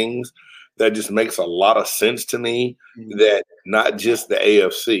different things that just makes a lot of sense to me that not just the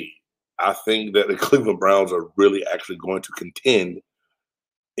AFC. I think that the Cleveland Browns are really actually going to contend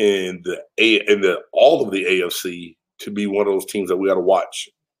in all of the AFC to be one of those teams that we got to watch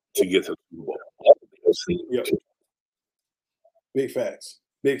to get to the Super Bowl. All of the AFC. Yep. Big facts.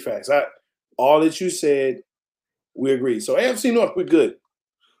 Big facts. All that you said, we agree. So AFC North, we're good.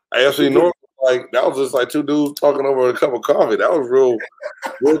 AFC North, like that was just like 2 dudes talking over a cup of coffee. That was real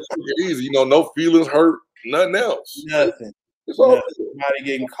easy. No feelings hurt, nothing else. Nothing. It's all Somebody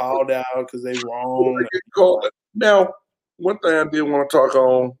getting called out because they wrong. Now, one thing I did want to talk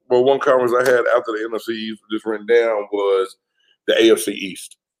on, well, one conference I had after the NFC just written down was the AFC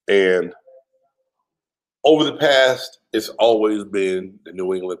East. And over the past, it's always been the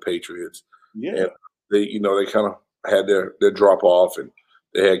New England Patriots. Yeah. And they kind of had their drop off, and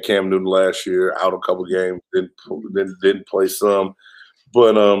they had Cam Newton last year out a couple games, didn't play some.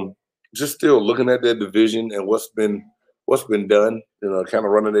 But just still looking at that division and what's been done, kind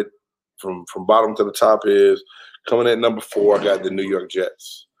of running it from bottom to the top is coming at number 4. I got the New York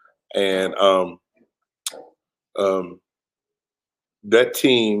Jets, and that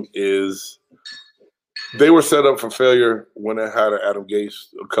team they were set up for failure when they hired Adam Gase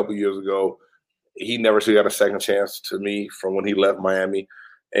a couple years ago. He never should have got a second chance to me from when he left Miami,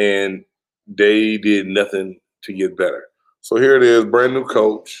 and they did nothing to get better. So here it is, brand new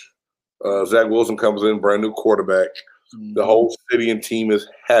coach. Zach Wilson comes in, brand new quarterback. The whole city and team is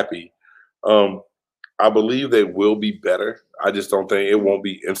happy. I believe they will be better. I just don't think it won't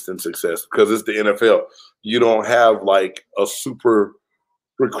be instant success because it's the NFL. You don't have like a super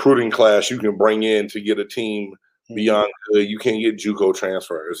recruiting class you can bring in to get a team beyond good. You can't get JUCO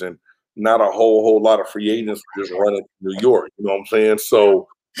transfers and not a whole lot of free agents just running New York. You know what I'm saying? So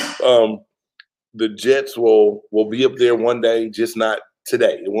the Jets will be up there one day, just not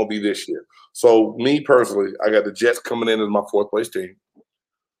today. It won't be this year. So me personally, I got the Jets coming in as my 4th place team,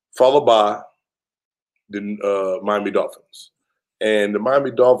 followed by the Miami Dolphins. And the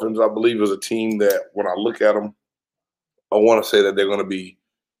Miami Dolphins, I believe, is a team that when I look at them, I want to say that they're going to be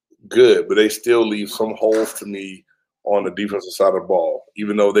good, but they still leave some holes to me on the defensive side of the ball,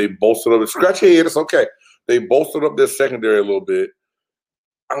 even though they bolstered up. Scratch your head, it's okay. They bolstered up their secondary a little bit.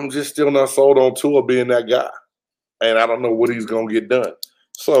 I'm just still not sold on Tua being that guy, and I don't know what he's going to get done.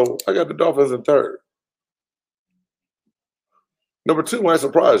 So I got the Dolphins in 3rd. Number 2 might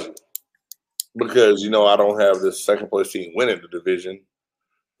surprise you because, I don't have this 2nd place team winning the division,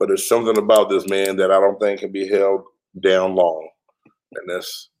 but there's something about this man that I don't think can be held down long, and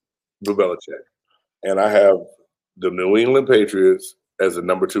that's Bill Belichick. And I have the New England Patriots as the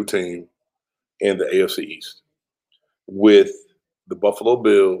number 2 team in the AFC East, with the Buffalo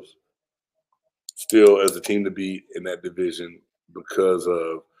Bills still as the team to beat in that division because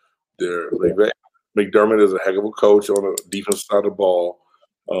of their McDermott is a heck of a coach on the defense side of the ball.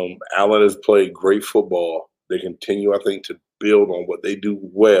 Allen has played great football. They continue, I think, to build on what they do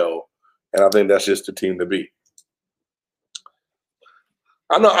well And I think that's just the team to be.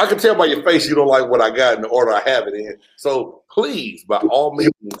 I know I can tell by your face you don't like what I got in the order I have it in. So please, by all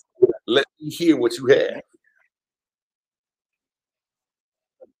means, let me hear what you have.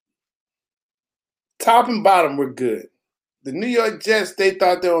 Top and bottom were good. The New York Jets, they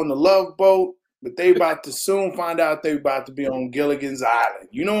thought they were on the Love Boat, but they about to soon find out they about to be on Gilligan's Island.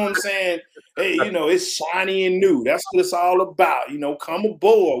 You know what I'm saying? Hey, you know, it's shiny and new. That's what it's all about. You know, come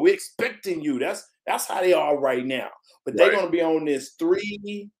aboard. We're expecting you. That's how they are right now. But they're going to be on this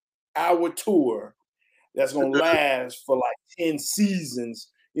 3-hour tour that's going to last for like 10 seasons.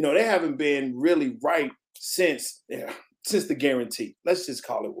 You know, they haven't been really right since the guarantee. Let's just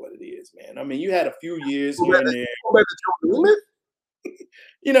call it what it is, man. I mean, you had a few years here and there.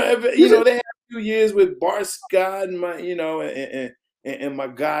 You know, they had a few years with Bart Scott and my, you know, and my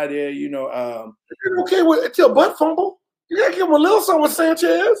guy there, you know. Okay, well, it's your butt fumble. You gotta give him a little something with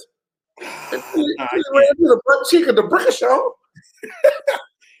Sanchez. He ran through the butt cheek of the Brickashaw.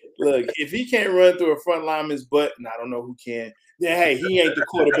 Look, if he can't run through a front lineman's butt, and I don't know who can, then hey, he ain't the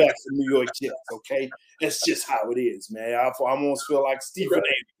quarterback for New York Jets, okay? That's just how it is, man. I almost feel like Stephen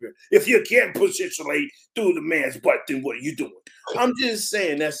A. If you can't push it through the man's butt, then what are you doing? I'm just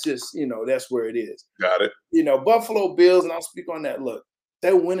saying that's just, you know, that's where it is. Got it. You know, Buffalo Bills, and I'll speak on that. Look,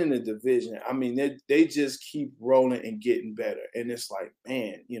 they're winning the division. I mean, they just keep rolling and getting better. And it's like,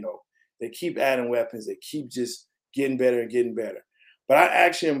 man, you know, they keep adding weapons. They keep just getting better and getting better. But I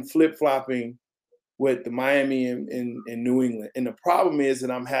actually am flip-flopping with the Miami and New England. And the problem is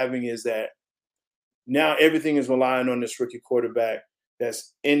that I'm having is that now everything is relying on this rookie quarterback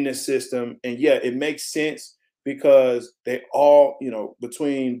that's in the system. And, yeah, it makes sense because they all, you know,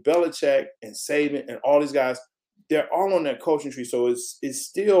 between Belichick and Saban and all these guys, they're all on that coaching tree. So it's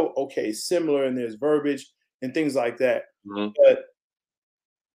still, okay, similar, and there's verbiage and things like that. Mm-hmm. But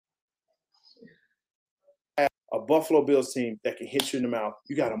a Buffalo Bills team that can hit you in the mouth.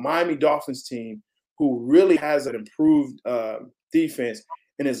 You got a Miami Dolphins team who really has an improved defense.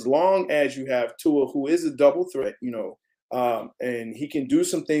 And as long as you have Tua, who is a double threat, you know, and he can do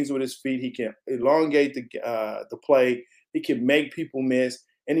some things with his feet. He can elongate the play. He can make people miss.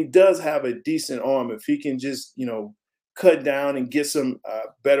 And he does have a decent arm. If he can just, you know, cut down and get some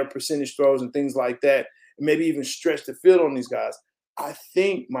better percentage throws and things like that, and maybe even stretch the field on these guys, I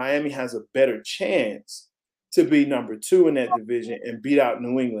think Miami has a better chance to be number 2 in that division and beat out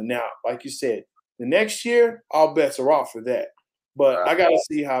New England. Now, like you said, the next year, all bets are off for that. But I got to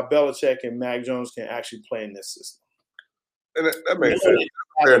see how Belichick and Mac Jones can actually play in this system. And that makes sense.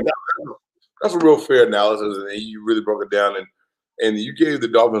 That's a real fair analysis, and you really broke it down. And you gave the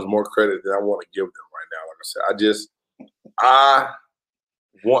Dolphins more credit than I want to give them right now. Like I said, I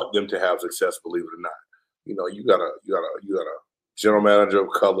want them to have success, believe it or not. You know, you got a general manager of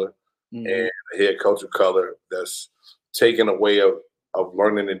color, mm-hmm. and a head coach of color that's taking a way of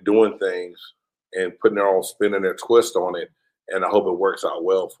learning and doing things and putting their own spin and their twist on it. And I hope it works out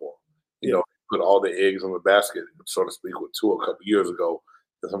well for them. You know, put all the eggs in the basket, so to speak, with Tua a couple years ago.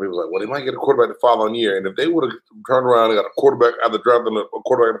 And some people were like, well, they might get a quarterback the following year. And if they would have turned around and got a quarterback after drafting a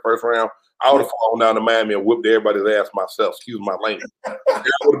quarterback in the first round, I would have fallen down to Miami and whipped everybody's ass myself. Excuse my language. That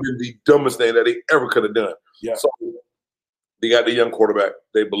would have been the dumbest thing that they ever could have done. Yeah. So they got the young quarterback.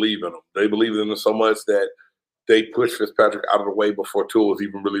 They believe in him. They believe in him so much that they pushed Fitzpatrick out of the way before Tua was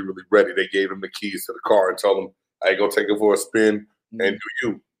even really, really ready. They gave him the keys to the car and told him, "Hey, go take it for a spin and do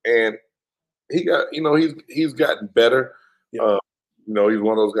you." And he got, you know, he's gotten better. Yeah. You know, he's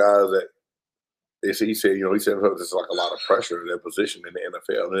one of those guys that he said there's like a lot of pressure in that position in the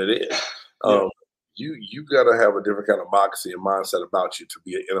NFL, and it is. Yeah. You got to have a different kind of moxie and mindset about you to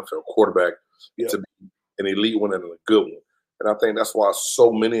be an NFL quarterback, to be an elite one and a good one. And I think that's why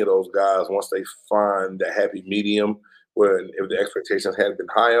so many of those guys, once they find the happy medium, where if the expectations hadn't been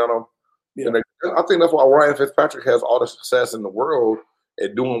high on them, I think that's why Ryan Fitzpatrick has all the success in the world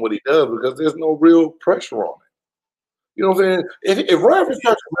at doing what he does, because there's no real pressure on it. You know what I'm saying? If Ryan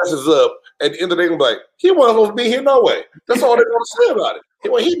Fitzpatrick messes up, at the end of the day, they're like, he wasn't supposed to be here no way. That's all they're going to say about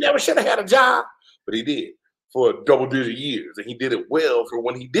it. He never should have had a job, but he did for double-digit years, and he did it well for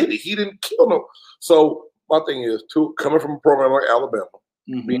when he did it. He didn't kill them. So my thing is, coming from a program like Alabama,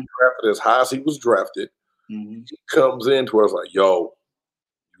 being drafted as high as he was drafted, he comes in to us like, yo,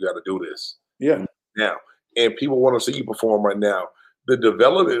 you got to do this. Yeah. Now, and people want to see you perform right now. The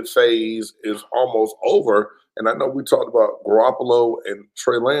development phase is almost over. And I know we talked about Garoppolo and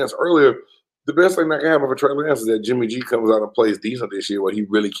Trey Lance earlier. The best thing that can happen for Trey Lance is that Jimmy G comes out and plays decent this year, where he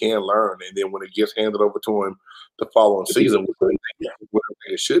really can learn. And then when it gets handed over to him the following season, what I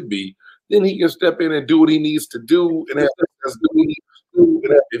think it should be, then he can step in and do what he needs to do and have success doing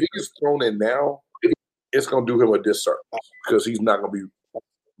if he gets thrown in now, it's going to do him a disservice because he's not going to be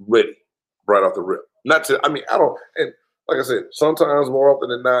ready right off the rip. Not to, I mean, I don't, and like I said, sometimes more often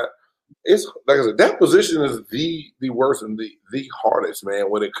than not, it's like I said, that position is the worst and the hardest, man,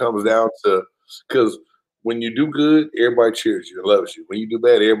 when it comes down to, because when you do good, everybody cheers you and loves you. When you do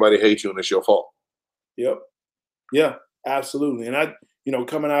bad, everybody hates you and it's your fault. Yep. Yeah, absolutely. And I,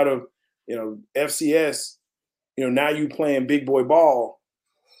 coming out of, FCS, now you playing big boy ball.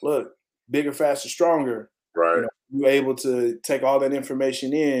 Look, bigger, faster, stronger. Right. You're able to take all that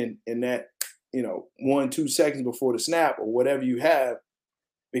information in that, 1-2 seconds before the snap or whatever you have,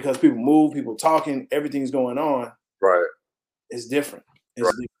 because people move, people talking, everything's going on. Right. It's different. It's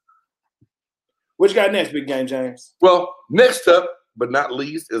right. different. What you got next, Big Game James? Well, next up, but not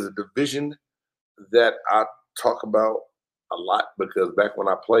least, is a division that I talk about a lot because back when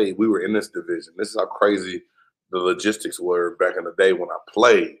I played, we were in this division. This is how crazy the logistics were back in the day when I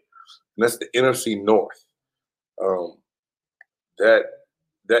played. And that's the NFC North.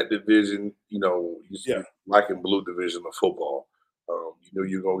 That division, used to be black and blue division of football. You knew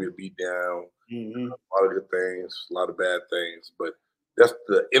you were going to get beat down. Mm-hmm. A lot of good things, a lot of bad things. But that's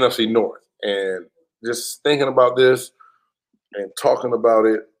the NFC North. And just thinking about this and talking about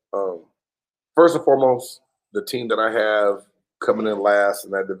it, first and foremost, the team that I have coming in last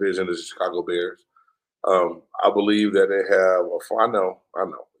in that division is the Chicago Bears. I believe that they have I know,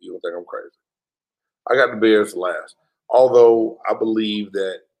 you don't think I'm crazy. I got the Bears last. Although I believe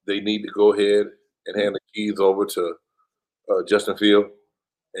that they need to go ahead and hand the keys over to Justin Field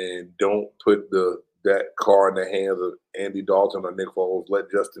and don't put that car in the hands of Andy Dalton or Nick Foles.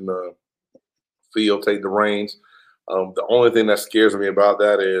 Let Justin Field take the reins. The only thing that scares me about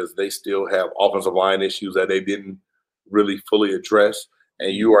that is they still have offensive line issues that they didn't really fully address.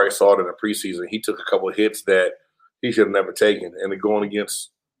 And you already saw it in the preseason. He took a couple of hits that he should have never taken. And going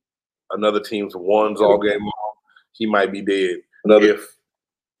against another team's ones all game long, he might be dead if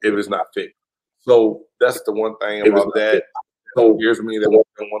it's not fit. So that's the one thing about that. So scares me that I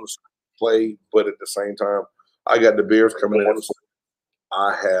don't want to play, but at the same time, I got the Bears coming in.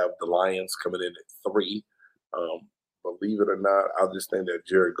 I have the Lions coming in at 3. Believe it or not, I just think that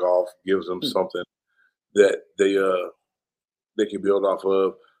Jared Goff gives them something that they can build off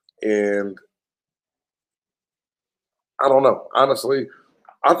of. And I don't know. Honestly,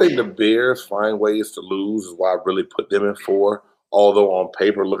 I think the Bears find ways to lose is why I really put them in 4. Although on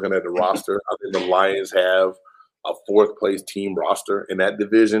paper, looking at the roster, I think the Lions have a 4th place team roster in that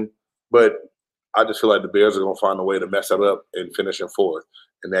division. But I just feel like the Bears are going to find a way to mess it up and finish in 4th.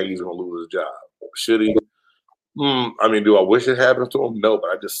 And Nagy's going to lose his job. Should he? I mean, do I wish it happens to him? No,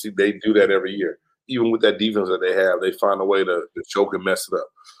 but I just see they do that every year. Even with that defense that they have, they find a way to choke and mess it up.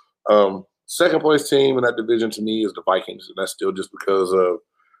 2nd place team in that division to me is the Vikings, and that's still just because of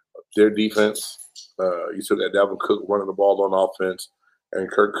their defense. You still got Dalvin Cook running the ball on offense,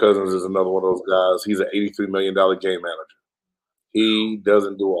 and Kirk Cousins is another one of those guys. He's an $83 million game manager. He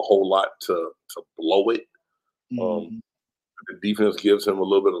doesn't do a whole lot to blow it. The defense gives him a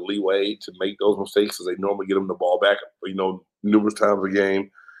little bit of leeway to make those mistakes because they normally get him the ball back, numerous times a game.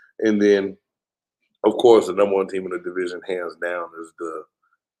 And then, of course, the number 1 team in the division, hands down, is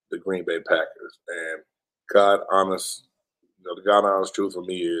the Green Bay Packers. And the God honest truth for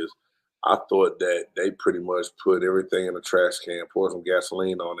me is I thought that they pretty much put everything in a trash can, poured some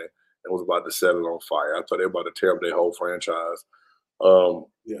gasoline on it, and was about to set it on fire. I thought they were about to tear up their whole franchise. The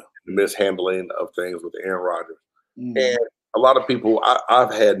mishandling of things with Aaron Rodgers. And a lot of people,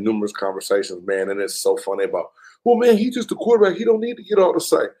 I've had numerous conversations, man, and it's so funny about, well, man, he's just a quarterback. He don't need to get all the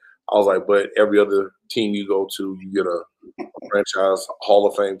say. I was like, but every other team you go to, you get a franchise Hall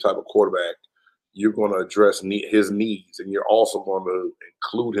of Fame type of quarterback. You're going to address his needs, and you're also going to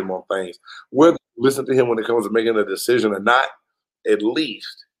include him on things. Whether you listen to him when it comes to making a decision or not, at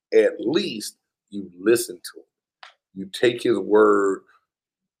least you listen to him. You take his word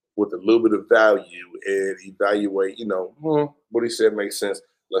with a little bit of value and evaluate, what he said makes sense.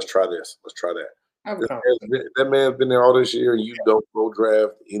 Let's try this. Let's try that. That man's been there all this year, and you don't go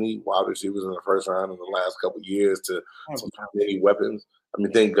draft any wide receivers in the first round in the last couple of years to any weapons. I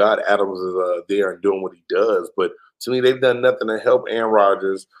mean, thank God Adams is there and doing what he does. But to me, they've done nothing to help Aaron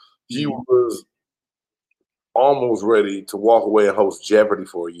Rodgers. He was almost ready to walk away and host Jeopardy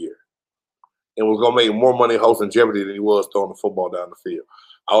for a year, and was going to make more money hosting Jeopardy than he was throwing the football down the field.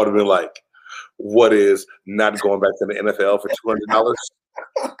 I would have been like, what is not going back to the NFL for $200?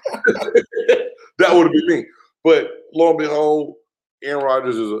 That would have been me. But lo and behold, Aaron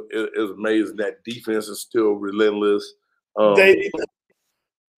Rodgers is amazing. That defense is still relentless.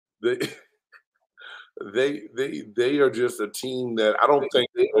 They are just a team that I don't think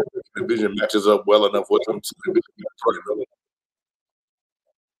the division matches up well enough with them to be.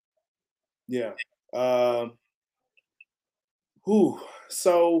 Yeah.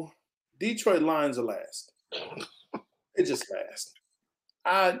 So Detroit Lions are last. They just last.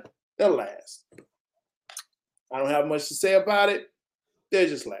 They'll last. I don't have much to say about it. They're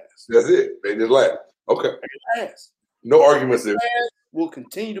just last. That's it. They just last. Okay. They're last. No arguments there. Will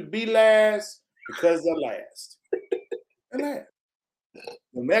continue to be last because they're last. They're last.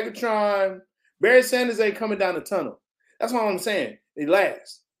 The Megatron, Barry Sanders ain't coming down the tunnel. That's what I'm saying. They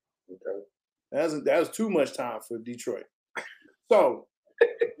last. Okay. That was too much time for Detroit. So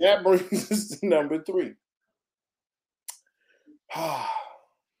that brings us to number 3.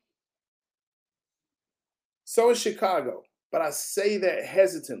 So is Chicago, but I say that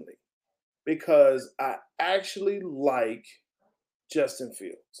hesitantly because I actually like Justin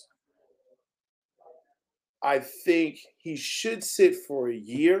Fields. I think he should sit for a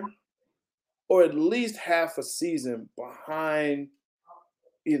year or at least half a season behind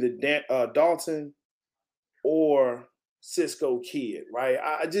either Dalton or Cisco Kid, right?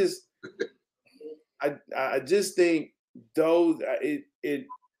 I just think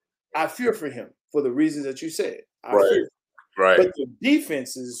I fear for him for the reasons that you said. Right. But the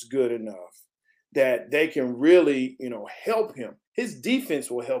defense is good enough that they can really, help him. His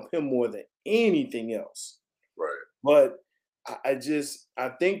defense will help him more than anything else. Right. But I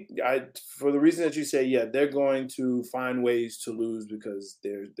think for the reason that you say, yeah, they're going to find ways to lose because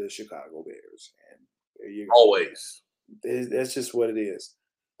they're the Chicago Bears. And there you go. Always. That's just what it is.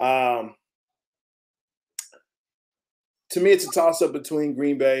 To me, it's a toss-up between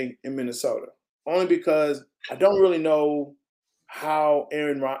Green Bay and Minnesota, only because I don't really know how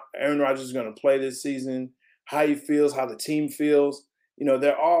Aaron Rodgers is going to play this season, how he feels, how the team feels.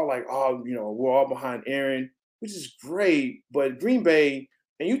 They're all like, we're all behind Aaron, which is great. But Green Bay,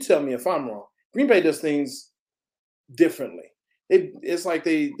 and you tell me if I'm wrong, Green Bay does things differently. It's like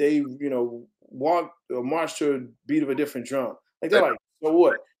they walk or march to a beat of a different drum. Like they're like, so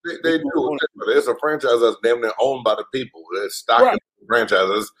what? They do. It's a franchise that's damn near owned by the people. It's stocking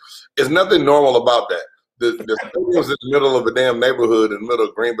franchises. There's nothing normal about that. The stadium's in the middle of a damn neighborhood in the middle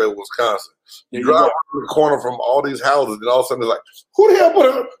of Green Bay, Wisconsin. You drive around the corner from all these houses, and all of a sudden it's like, who the hell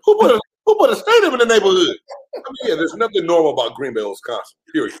put a stadium in the neighborhood? I mean, yeah, there's nothing normal about Green Bay, Wisconsin.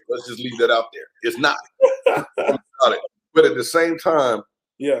 Period. Let's just leave that out there. It's not. But at the same time,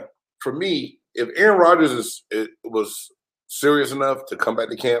 yeah, for me, if Aaron Rodgers was serious enough to come back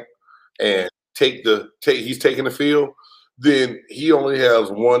to camp and he's taking the field, then he only has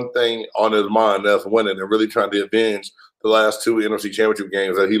one thing on his mind, that's winning and really trying to avenge the last 2 NFC Championship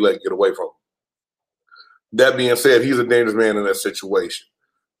games that he let get away from him. That being said, he's a dangerous man in that situation.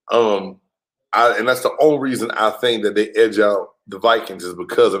 And that's the only reason I think that they edge out the Vikings is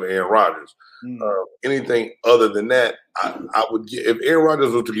because of Aaron Rodgers. Anything other than that, I would get, if Aaron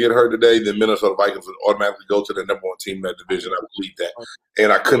Rodgers was to get hurt today, then Minnesota Vikings would automatically go to the number 1 team in that division. I believe that.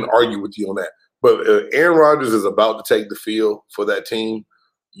 And I couldn't argue with you on that. But Aaron Rodgers is about to take the field for that team.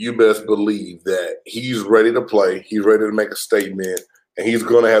 You best believe that he's ready to play. He's ready to make a statement, and he's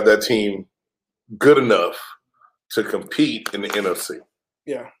going to have that team good enough to compete in the NFC.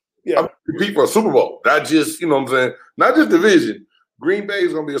 Yeah. I mean, compete for a Super Bowl. Not just, what I'm saying, not just division. Green Bay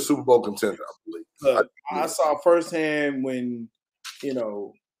is going to be a Super Bowl contender, I believe. Look, I saw firsthand when,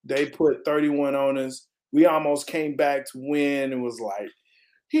 they put 31 on us. We almost came back to win and was like,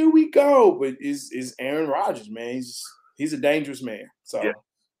 here we go. But it's Aaron Rodgers, man. He's a dangerous man. So yeah.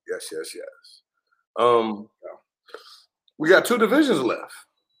 Yes. We got 2 divisions left.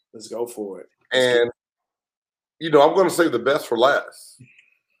 Let's go for it. And, I'm going to say the best for last.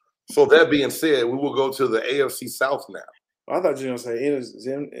 So that being said, we will go to the AFC South now. I thought you were going to say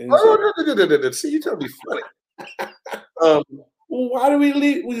no. See, you're trying to be funny. Well, why do we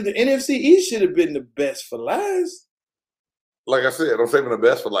leave? The NFC East should have been the best for last. Like I said, I'm saving the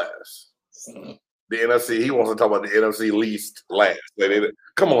best for last. The NFC, he wants to talk about the NFC least last.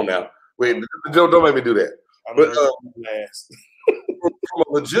 Come on now. Wait, don't make me do that. But last. From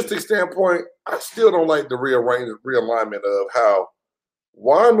a logistics standpoint, I still don't like the realignment of how,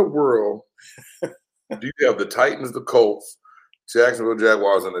 why in the world do you have the Titans, the Colts, Jacksonville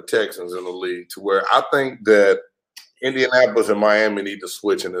Jaguars, and the Texans in the league, to where I think that Indianapolis and Miami need to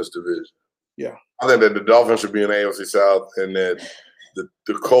switch in this division. Yeah. I think that the Dolphins should be in the AFC South and that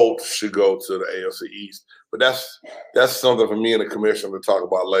the Colts should go to the AFC East. But that's something for me and the commission to talk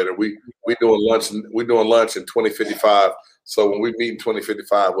about later. We're doing lunch in 2055. So when we meet in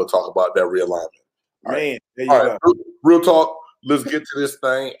 2055, we'll talk about that realignment. Man, there you go. Real talk. let's get to this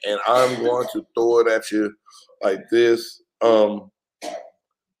thing, and I'm going to throw it at you like this.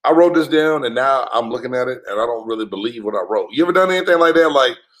 I wrote this down, and now I'm looking at it, and I don't really believe what I wrote. You ever done anything like that?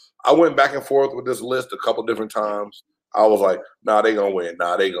 Like, I went back and forth with this list a couple different times. I was like, nah, they gonna win.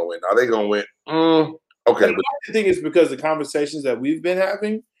 Nah, they gonna win. Nah, they gonna win. Okay. But I think it's because the conversations that we've been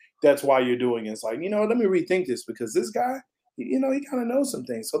having, that's why you're doing it. It's like, let me rethink this because this guy, he kind of knows some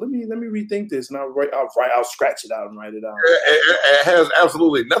things. So let me rethink this, and I'll scratch it out and write it out. It has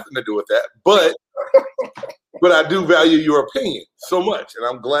absolutely nothing to do with that, but I do value your opinion so much, and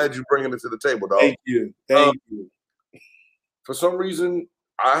I'm glad you're bringing it to the table, dog. Thank you. Thank you. For some reason,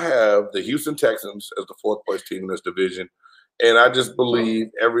 I have the Houston Texans as the fourth place team in this division, and I just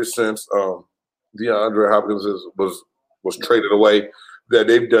believe ever since DeAndre Hopkins was traded away that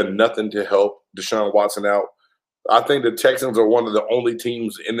they've done nothing to help Deshaun Watson out. I think the Texans are one of the only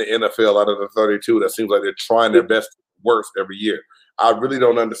teams in the NFL out of the 32 that seems like they're trying their best worst every year. I really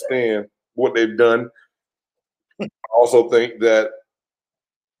don't understand what they've done. I also think that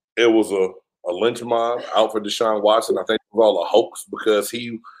it was a lynch mob out for Deshaun Watson. I think it was all a hoax because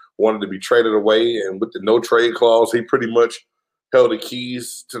he wanted to be traded away, and with the no trade clause, he pretty much held the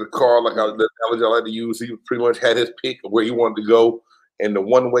keys to the car, like the analogy I like to use. He pretty much had his pick of where he wanted to go, and the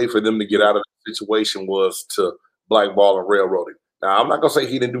one way for them to get out of the situation was to blackball and railroad him. Now, I'm not gonna say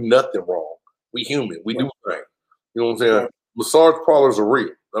he didn't do nothing wrong. We human, we do things. You know what I'm saying? Massage parlors are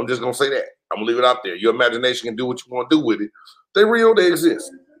real. I'm just gonna say that. I'm gonna leave it out there. Your imagination can do what you want to do with it. They're real. They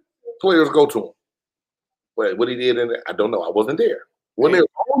exist. Players go to them. But what he did in it, I don't know. I wasn't there. When their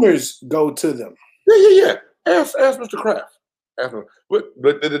owners go to them. Yeah. Ask Mr. Kraft. Ask him. But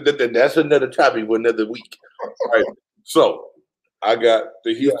that's another topic for another week. All right. So I got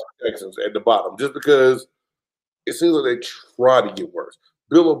the Houston Texans at the bottom just because it seems like they try to get worse.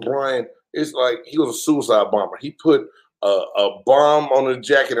 Bill O'Brien, it's like he was a suicide bomber. He put a bomb on his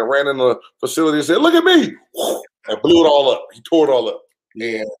jacket and ran in the facility and said, "Look at me," and blew it all up. He tore it all up.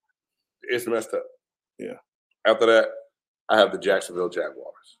 And it's messed up. Yeah. After that, I have the Jacksonville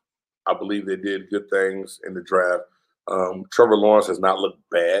Jaguars. I believe they did good things in the draft. Trevor Lawrence has not looked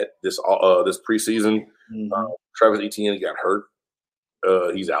bad this preseason. Travis Etienne got hurt.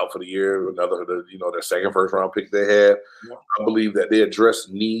 He's out for the year. Another, their second first round pick they had. Yeah. I believe that they address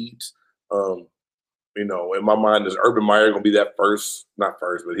needs. In my mind, is Urban Meyer going to be that not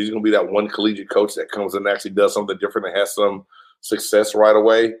first, but he's going to be that one collegiate coach that comes in and actually does something different and has some success right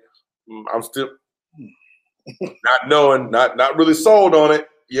away. I'm still not knowing, not really sold on it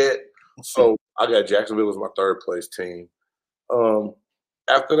yet. So I got Jacksonville as my third place team.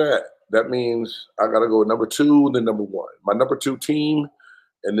 After that means I got to go with number 2 and then number 1. My number 2 team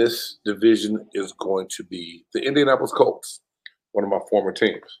in this division is going to be the Indianapolis Colts, one of my former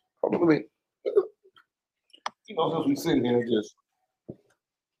teams. Hold on, let me. Since we sitting here, just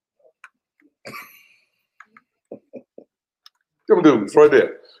come do it's right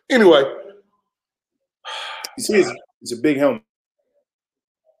there. Anyway, you see, it's a big helmet.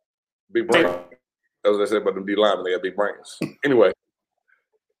 Big brain. That's what I said about them D linemen. They got big brains. Anyway,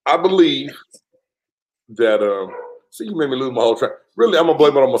 I believe that. See, you made me lose my whole track. Really, I'm gonna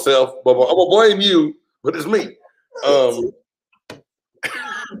blame it on myself, but I'm gonna blame you. But it's me.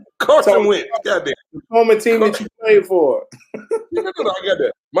 Carson Wentz. Goddamn. The former team that you played for. No, I got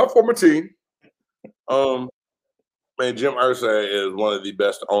that. My former team. Man, Jim Irsay is one of the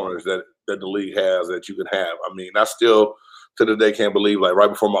best owners that the league has that you can have. I mean, I still to this day can't believe, like, right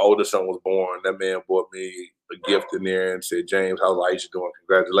before my oldest son was born, that man bought me a gift in there and said, "James, how's Aisha doing?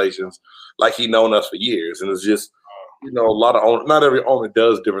 Congratulations." Like he known us for years. And it's just, a lot of owners, not every owner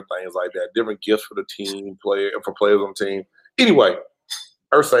does different things like that. Different gifts for the team, for players on the team. Anyway,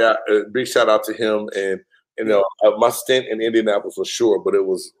 Irsay, big shout out to him. And, my stint in Indianapolis was short, but it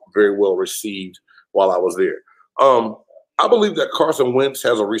was very well received while I was there. I believe that Carson Wentz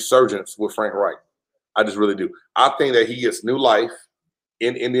has a resurgence with Frank Reich. I just really do. I think that he gets new life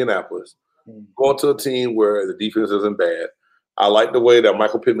in Indianapolis, going to a team where the defense isn't bad. I like the way that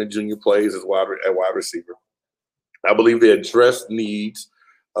Michael Pittman Jr. plays as wide receiver. I believe they address needs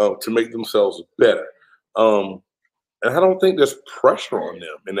to make themselves better. And I don't think there's pressure on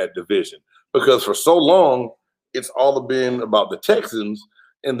them in that division because for so long, it's all been about the Texans,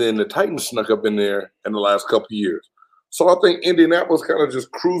 and then the Titans snuck up in there in the last couple of years. So I think Indianapolis kind of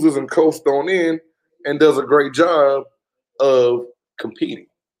just cruises and coasts on in and does a great job of competing.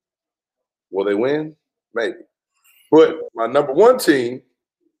 Will they win? Maybe. But my number one team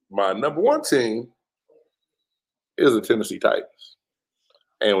is the Tennessee Titans.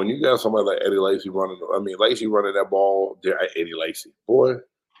 And when you got somebody like Eddie Lacy running that ball, Eddie Lacy, boy,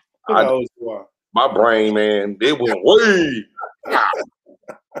 my brain, man, it went way Nah.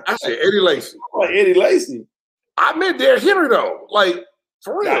 I said Eddie Lacy. Like Eddie Lacy. I meant Derrick Henry though. Like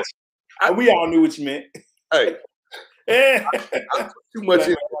for real. Gotcha. We all knew what you meant. Hey. I took too much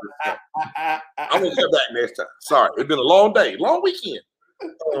in. I'm gonna come back next time. Sorry, it's been a long day, long weekend.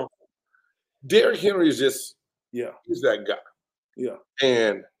 Derrick Henry is just he's that guy. Yeah.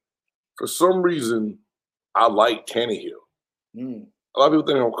 And for some reason, I like Tannehill. Mm. A lot of people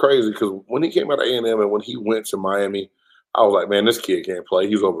think I'm crazy because when he came out of A&M and when he went to Miami, I was like, man, this kid can't play.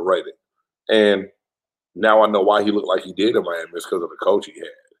 He's overrated. And now I know why he looked like he did in Miami. It's because of the coach he had.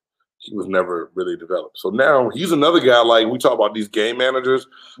 He was never really developed. So now he's another guy, like we talk about these game managers,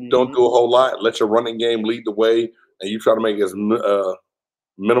 don't do a whole lot. Let your running game lead the way, and you try to make as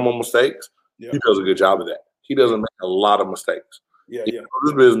minimal mistakes. Yeah. He does a good job of that. He doesn't make a lot of mistakes. Yeah, he knows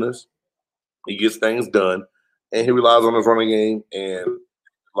his business. He gets things done, and he relies on his running game and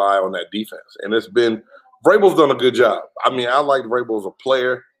rely on that defense. And it's been Vrabel's done a good job. I mean, I liked Vrabel as a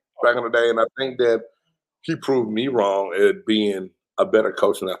player back in the day, and I think that he proved me wrong at being a better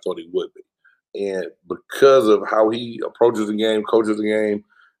coach than I thought he would be. And because of how he approaches the game, coaches the game,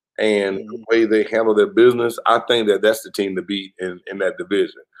 and the way they handle their business, I think that that's the team to beat in that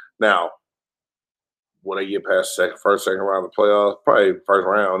division. Now, when they get past first, second round of the playoffs, probably first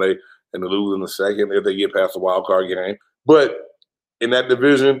round, they lose in the second if they get past the wild card game. But in that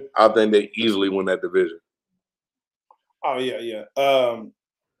division, I think they easily win that division. Oh, yeah.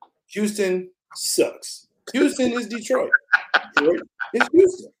 Houston sucks. Houston is Detroit. It's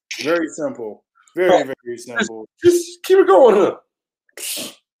Houston. Very simple. Very, very simple. Just keep it going, huh?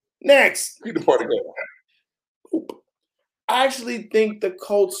 Next. Keep the party going. I actually think the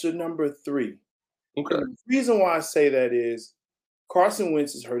Colts are number 3. Okay. And the reason why I say that is Carson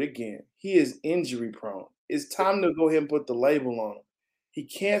Wentz is hurt again. He is injury prone. It's time to go ahead and put the label on him.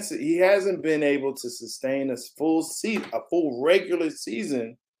 He hasn't been able to sustain a full regular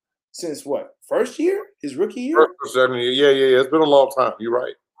season since what? First year? His rookie year? First, second year. Yeah. It's been a long time. You're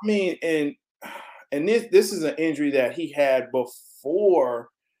right. I mean, and this is an injury that he had before.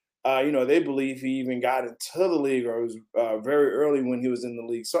 They believe he even got into the league, or it was very early when he was in the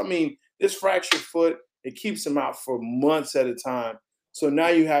league. So I mean, this fractured foot, it keeps him out for months at a time. So now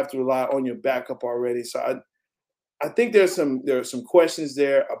you have to rely on your backup already. So I think there are some questions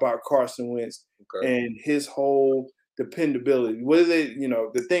there about Carson Wentz and his whole dependability. Whether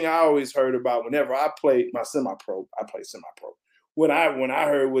the thing I always heard about whenever I played my semi-pro, What I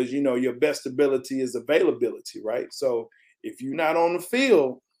heard was, your best ability is availability, right? So if you're not on the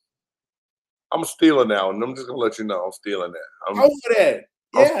field, I'm stealing now, and I'm just gonna let you know I'm stealing that. Go for that.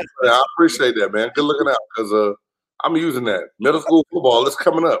 Yeah, I appreciate that, man. Good looking out, because I'm using that. Middle school football, it's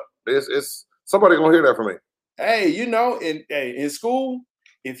coming up. It's somebody gonna hear that from me. Hey, in school,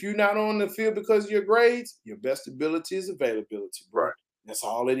 if you're not on the field because of your grades, your best ability is availability, bro. Right. That's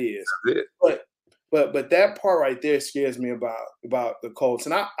all it is. That's it. But that part right there scares me about the Colts.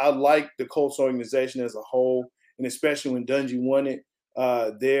 And I like the Colts organization as a whole, and especially when Dungy won it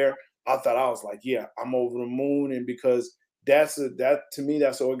there, I was like, yeah, I'm over the moon. And because to me,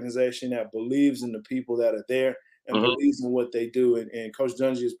 that's an organization that believes in the people that are there and believes in what they do. And Coach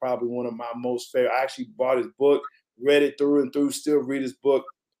Dungy is probably one of my most favorite. I actually bought his book, read it through and through, still read his book.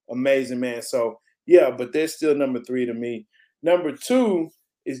 Amazing, man. So, yeah, but they're still number 3 to me. Number 2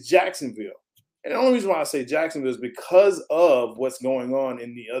 is Jacksonville. And the only reason why I say Jacksonville is because of what's going on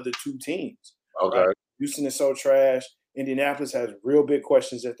in the other 2 teams. Okay. Right? Houston is so trash. Indianapolis has real big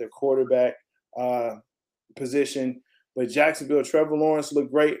questions at their quarterback position. But Jacksonville, Trevor Lawrence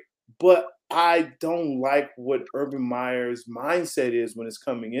looked great. But I don't like what Urban Meyer's mindset is when it's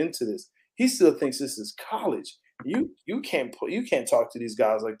coming into this. He still thinks this is college. You can't talk to these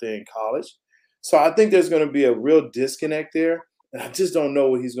guys like they're in college. So I think there's going to be a real disconnect there. And I just don't know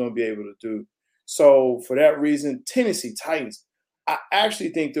what he's going to be able to do. So for that reason, Tennessee Titans, I actually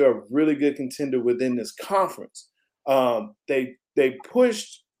think they're a really good contender within this conference. They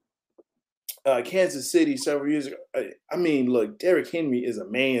pushed Kansas City several years ago. I mean, look, Derrick Henry is a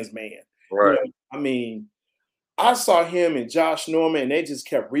man's man. Right. I mean, I saw him and Josh Norman, and they just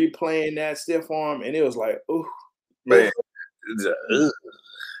kept replaying that stiff arm, and it was like, ooh. Man.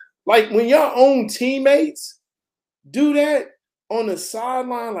 Like when your own teammates do that on the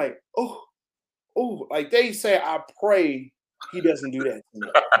sideline, like, oh, like they say, I pray he doesn't do that to me.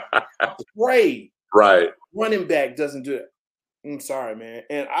 I pray. Right. Running back doesn't do it. I'm sorry, man.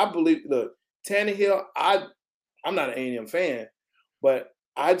 And I believe, look, Tannehill, I'm not an A&M fan, but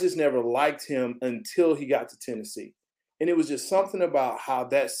I just never liked him until he got to Tennessee. And it was just something about how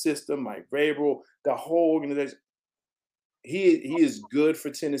that system, Mike Vrabel, the whole organization, he is good for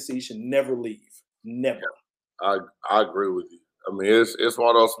Tennessee. He should never leave. Never. I agree with you. I mean, it's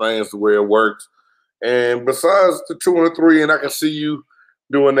one of those things to where it works. And besides the 2-3, and I can see you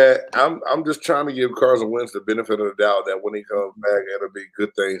doing that, I'm just trying to give Carson Wentz the benefit of the doubt that when he comes back, it'll be good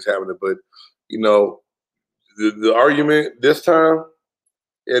things happening. But you know, the argument this time,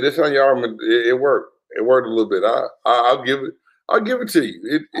 yeah, this time your argument it worked. It worked a little bit. I'll give it to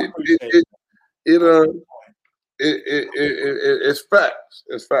you. It's facts.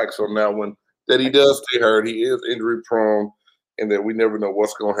 It's facts on that one that he does stay hurt. He is injury prone, and that we never know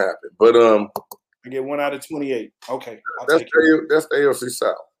what's gonna happen. But I get 1 out of 28. Okay, that's the AFC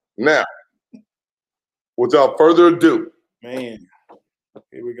South. Now, without further ado, man,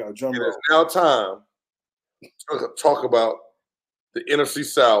 here we go. Drum it roll. is now time to talk about the NFC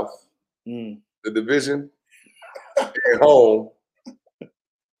South, the division and home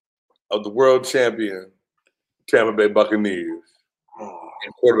of the world champion Tampa Bay Buccaneers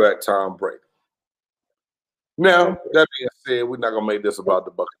and quarterback Tom Brady. Now, that being said, we're not gonna make this about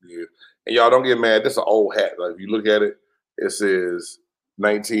the Buccaneers. And y'all don't get mad. This is an old hat. Like if you look at it, it says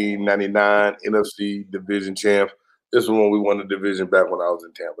 1999 NFC Division champs. This is when we won the division back when I was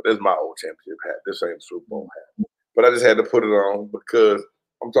in Tampa. This is my old championship hat. This ain't a Super Bowl hat. But I just had to put it on because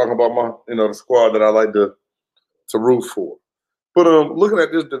I'm talking about my, the squad that I like to root for. But looking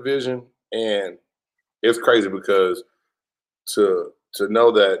at this division, and it's crazy because to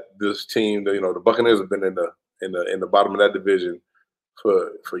know that this team, the Buccaneers have been in the bottom of that division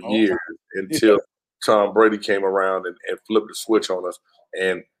for years until Tom Brady came around and flipped the switch on us.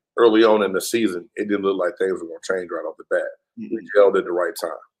 And early on in the season, it didn't look like things were going to change right off the bat. We gelled at the right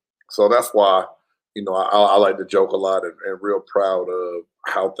time. So that's why, I like to joke a lot and real proud of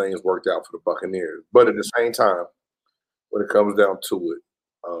how things worked out for the Buccaneers. But at the same time, when it comes down to it,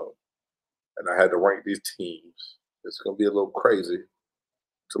 and I had to rank these teams, it's going to be a little crazy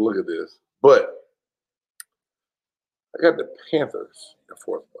to look at this. But I got the Panthers in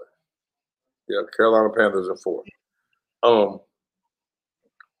fourth place. Yeah, Carolina Panthers in fourth.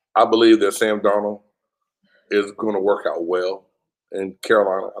 I believe that Sam Darnold is going to work out well in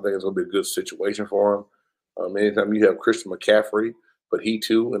Carolina. I think it's going to be a good situation for him. Anytime you have Christian McCaffrey, but he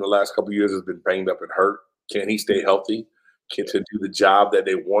too, in the last couple of years, has been banged up and hurt. Can he stay healthy? Can to do the job that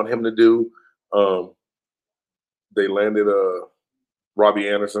they want him to do? They landed Robbie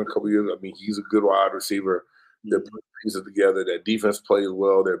Anderson a couple of years. I mean, he's a good wide receiver. They're putting pieces together. That defense plays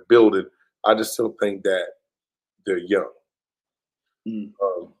well. They're building. I just still think that they're young.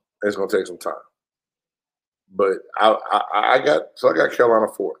 It's going to take some time. But I got Carolina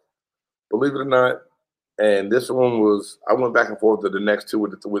fourth. Believe it or not, and this one was I went back and forth to the next two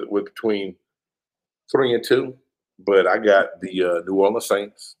with between 3 and 2, but I got the New Orleans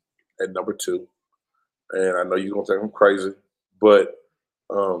Saints at number 2, and I know you're gonna think I'm crazy, but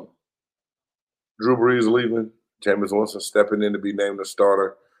Drew Brees leaving, Jameis Winston stepping in to be named the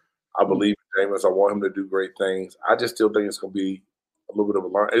starter. I believe in Jameis. I want him to do great things. I just still think it's gonna be a little bit of a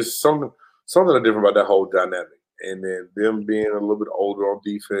learn. It's something different about that whole dynamic, and then them being a little bit older on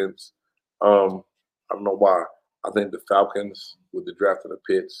defense. I don't know why. I think the Falcons with the draft of the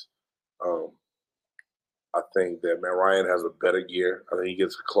Pitts. I think that Matt Ryan has a better year. I think he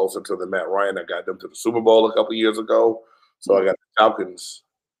gets closer to the Matt Ryan that got them to the Super Bowl a couple years ago. So I got the Falcons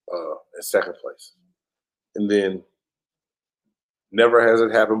in second place. And then never has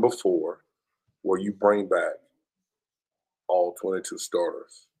it happened before where you bring back all 22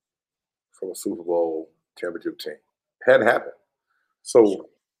 starters from a Super Bowl championship team. Hadn't happened. So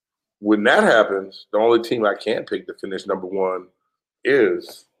when that happens, the only team I can pick to finish number 1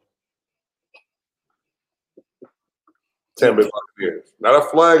 is Tampa Bay Buccaneers. Now the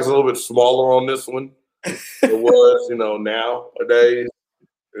flag's a little bit smaller on this one. It was, nowadays.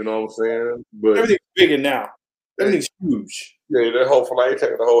 You know what I'm saying? But everything's bigger now. Everything's huge. Yeah, that whole flag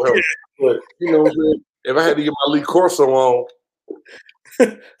taking the whole helmet. But you know what I'm saying? If I had to get my Lee Corso on,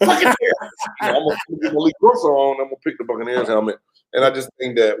 I'm gonna get my Lee Corso on. I'm gonna pick the Buccaneers helmet. And I just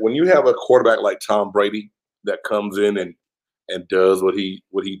think that when you have a quarterback like Tom Brady that comes in and does what he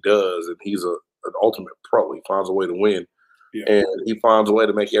does, and he's an ultimate pro, he finds a way to win, and he finds a way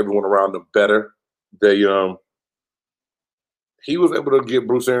to make everyone around him better. He was able to get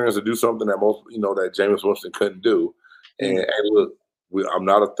Bruce Arians to do something that that Jameis Winston couldn't do. And hey, look, I'm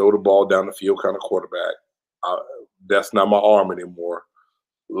not a throw the ball down the field kind of quarterback. That's not my arm anymore.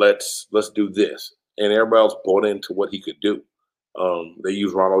 Let's do this. And everybody else bought into what he could do. They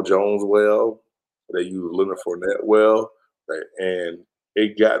use Ronald Jones well. They use Leonard Fournette well. And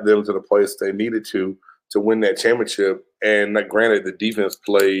it got them to the place they needed to win that championship. And granted, the defense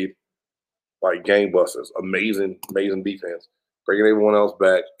played like gangbusters. Amazing defense. Bringing everyone else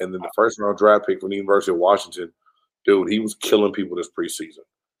back. And then the first-round draft pick from the University of Washington dude, he was killing people this preseason.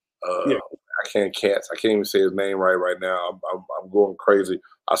 Yeah. I can't even say his name right now. I'm going crazy.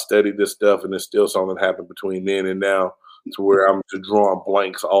 I studied this stuff, and there's still something happened between then and now to where I'm just drawing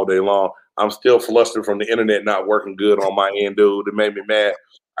blanks all day long. I'm still flustered from the internet not working good on my end, dude. It made me mad.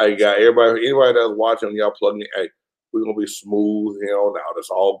 I got anybody that's watching, y'all plug me. Hey, we're gonna be smooth here on out.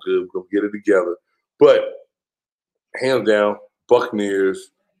 It's all good. We're gonna get it together. But hands down, Buccaneers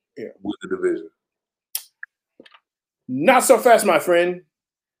win the division. Not so fast, my friend.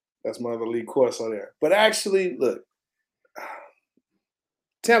 That's my other lead course on there. But actually, look,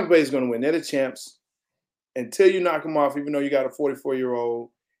 Tampa Bay is going to win. They're the champs. Until you knock them off, even though you got a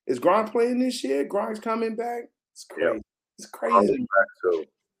 44-year-old. Is Gronk playing this year? Gronk's coming back? It's crazy. Yep. It's crazy. Back too.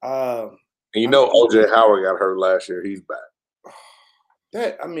 And you know O.J. Howard got hurt last year. He's back.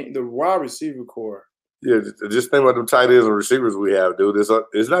 The wide receiver core. Yeah, just think about the tight ends and receivers we have, dude.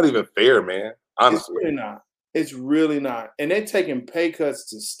 It's not even fair, man. Honestly. It's really not. It's really not. And they're taking pay cuts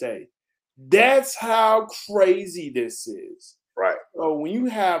to stay. That's how crazy this is. Right. So when you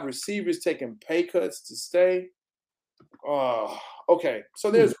have receivers taking pay cuts to stay, okay.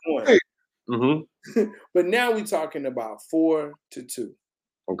 So there's one. Mm-hmm. But now we're talking about 4-2.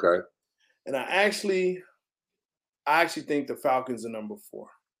 Okay. And I actually think the Falcons are number 4.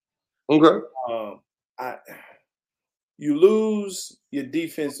 Okay. You lose your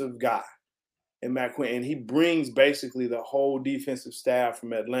defensive guy in Matt Quinn, and he brings basically the whole defensive staff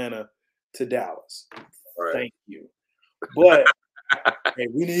from Atlanta to Dallas. Right. Thank you. But hey,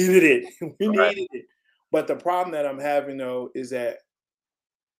 we needed it. We needed it. But the problem that I'm having, though, is that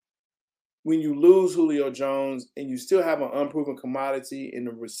when you lose Julio Jones and you still have an unproven commodity in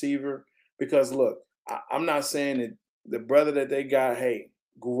the receiver, because, look, I'm not saying that the brother that they got, hey,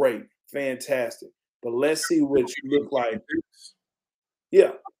 great, fantastic. But let's see what you look like.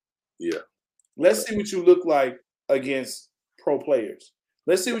 Yeah. Let's see what you look like against pro players.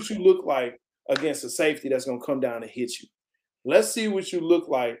 Let's see what you look like against a safety that's going to come down and hit you. Let's see what you look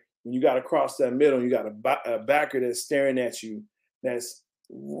like when you got to cross that middle and you got a backer that's staring at you, that's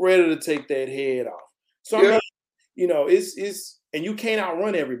ready to take that head off. So, I mean, it's and you can't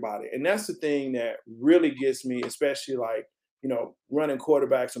outrun everybody. And that's the thing that really gets me, especially like, running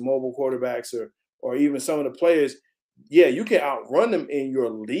quarterbacks or mobile quarterbacks or even some of the players. Yeah, you can outrun them in your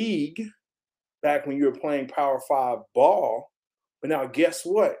league back when you were playing Power 5 ball. But now guess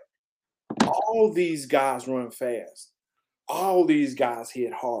what? All these guys run fast. All these guys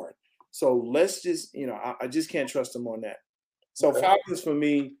hit hard. So let's just, I just can't trust them on that. So Falcons, for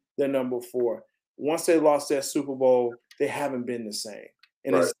me, they're number 4. Once they lost that Super Bowl, they haven't been the same.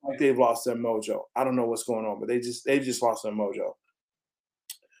 And it's like they've lost their mojo. I don't know what's going on, but they've just lost their mojo.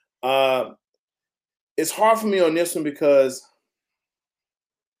 It's hard for me on this one because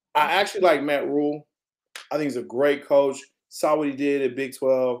I actually like Matt Rule. I think he's a great coach. Saw what he did at Big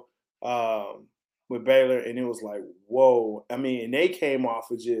 12 with Baylor, and it was like, whoa. I mean, and they came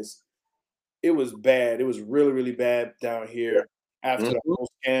off of it was bad. It was really, really bad down here after the whole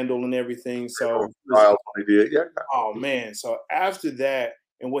scandal and everything. So, oh, man. So after that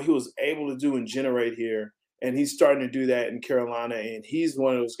and what he was able to do and generate here, and he's starting to do that in Carolina, and he's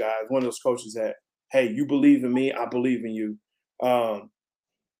one of those guys, one of those coaches that, hey, you believe in me, I believe in you.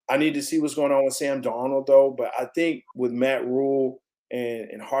 I need to see what's going on with Sam Darnold, though. But I think with Matt Rule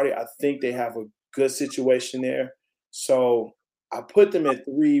and Hardy, I think they have a good situation there. So I put them at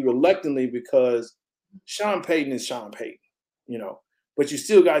 3 reluctantly because Sean Payton is Sean Payton, But you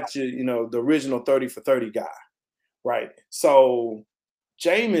still got your, the original 30 for 30 guy, right? So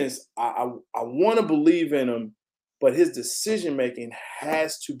Jameis, I want to believe in him, but his decision-making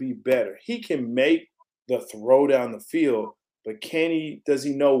has to be better. He can make the throw down the field, but does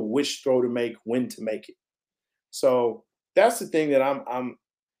he know which throw to make, when to make it? So that's the thing that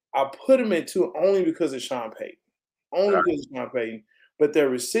I put him at 2 only because of Sean Payton. But their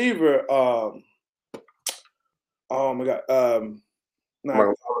receiver, oh my God,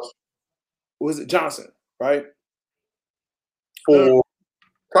 was it Johnson, right? For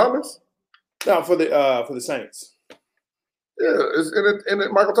Thomas? No, for the Saints. Yeah, is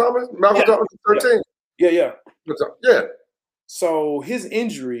it Michael Thomas? Thomas 13. Yeah. Yeah. So his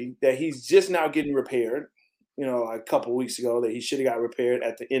injury that he's just now getting repaired, like a couple of weeks ago, that he should have got repaired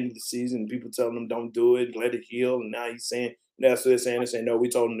at the end of the season. People telling him don't do it, let it heal. And now he's saying, that's what they're saying. They're saying, no, we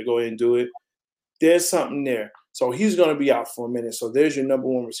told him to go ahead and do it. There's something there. So he's going to be out for a minute. So there's your number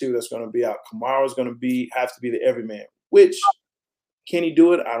 1 receiver that's going to be out. Kamara's going to have to be the everyman, which can he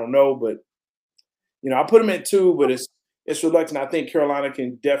do it? I don't know. But, I put him at 2, but it's reluctant. I think Carolina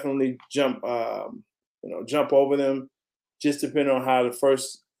can definitely jump over them, just depending on how the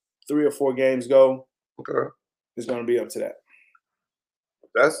first 3 or 4 games go. Okay. is going to be up to that.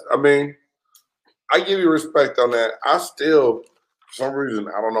 I mean, I give you respect on that. I still, for some reason,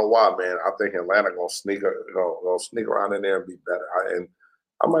 I don't know why, man. I think Atlanta gonna sneak around in there and be better. And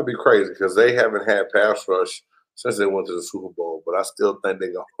I might be crazy because they haven't had pass rush since they went to the Super Bowl, but I still think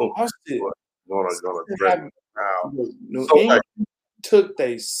they're gonna dress them out. New England took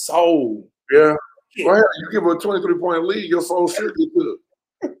their soul. Yeah. Go ahead. You give a 23-point lead, your soul should be good.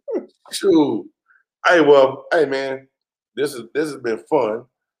 Shoot. Hey man, this has been fun.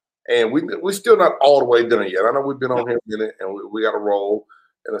 And we're still not all the way done yet. I know we've been on here a minute, and we got to roll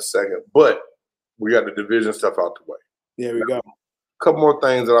in a second. But we got the division stuff out the way. There we go. A couple more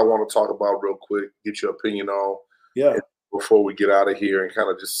things that I want to talk about real quick, get your opinion on. Yeah. Before we get out of here and kind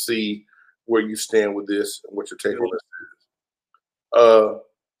of just see where you stand with this and what your take on this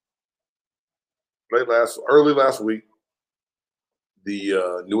is. Early last week,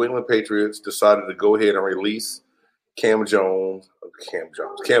 the New England Patriots decided to go ahead and release Cam Newton,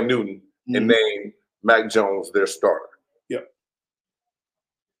 and name Mac Jones their starter. Yep.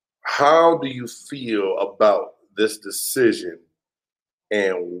 How do you feel about this decision,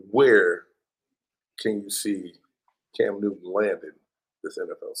 and where can you see Cam Newton landing this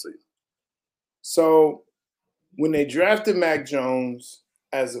NFL season? So when they drafted Mac Jones,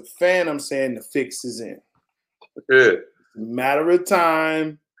 as a fan, I'm saying the fix is in. Yeah. It's a matter of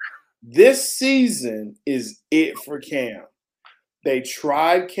time. This season is it for Cam. They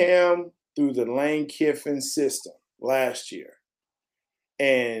tried Cam through the Lane Kiffin system last year.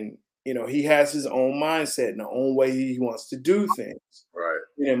 And, he has his own mindset and the own way he wants to do things. Right.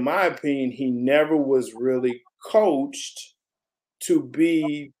 And in my opinion, he never was really coached to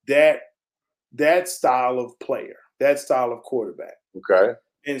be that style of player, that style of quarterback. Okay.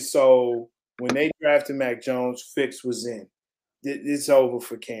 And so when they drafted Mac Jones, fix was in. It's over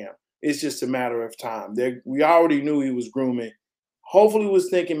for Cam. It's just a matter of time. We already knew he was grooming. Hopefully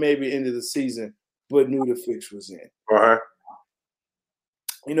was thinking maybe end of the season, but knew the fix was in. Uh-huh.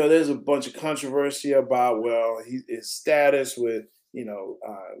 There's a bunch of controversy about, his status with,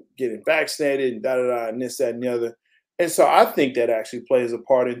 getting vaccinated and da-da-da and this, that, and the other. And so I think that actually plays a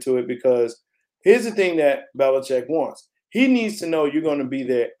part into it because here's the thing that Belichick wants. He needs to know you're going to be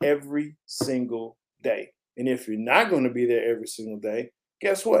there every single day. And if you're not going to be there every single day,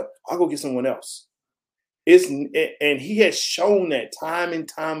 guess what? I'll go get someone else. And he has shown that time and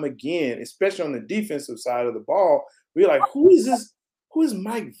time again, especially on the defensive side of the ball. We're like, who is this? Who is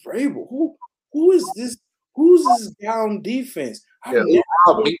Mike Vrabel? Who is this? Who's this guy on defense?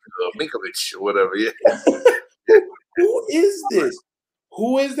 Minkovic or whatever. Yeah. Who is this?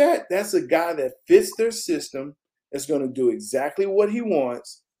 Who is that? That's a guy that fits their system. That's going to do exactly what he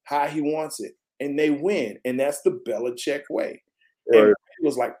wants, how he wants it, and they win. And that's the Belichick way. Right. And he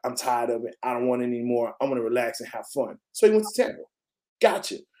was like, I'm tired of it. I don't want it anymore. I'm going to relax and have fun. So he went to Tampa.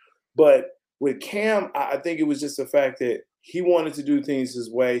 Gotcha. But with Cam, I think it was just the fact that he wanted to do things his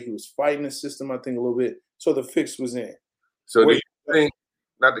way. He was fighting the system, I think, a little bit. So the fix was in. So do you think,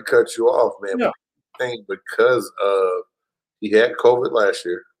 not to cut you off, man, but do you think because of he had COVID last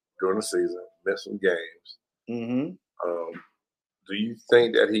year during the season, missed some games, do you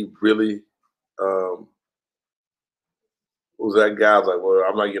think that he really was that guy like, well,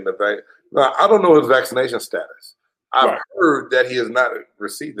 I'm not getting the vaccine? No, I don't know his vaccination status. I've heard that he has not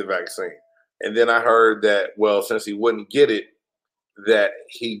received the vaccine. And then I heard that, well, since he wouldn't get it, that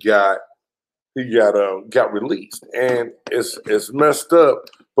he got released. And it's messed up.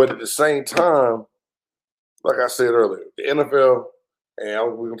 But at the same time, like I said earlier, the NFL,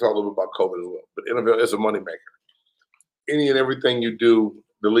 and we're going to talk a little bit about COVID as well, but NFL is a moneymaker. Any and everything you do,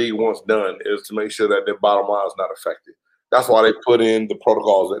 the league wants done is to make sure that their bottom line is not affected. That's why they put in the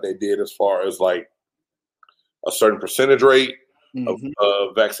protocols that they did as far as like a certain percentage rate of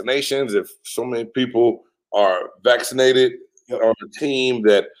vaccinations. If so many people are vaccinated on the team,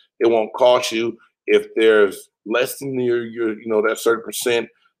 that it won't cost you. If there's less than your that certain percent,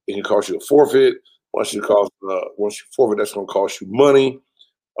 it can cost you a forfeit. Once you forfeit, that's going to cost you money.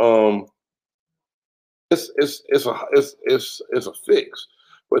 It's a fix,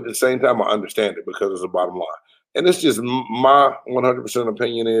 but at the same time, I understand it because it's a bottom line. And it's just my 100%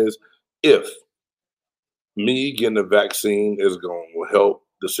 opinion is if me getting the vaccine will help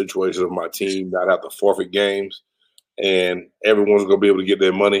the situation of my team, not have to forfeit games, and everyone's going to be able to get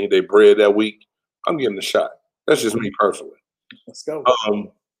their money, their bread that week, I'm getting the shot. That's just me personally. Let's go.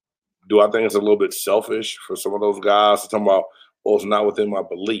 Do I think it's a little bit selfish for some of those guys to talk about, well, it's not within my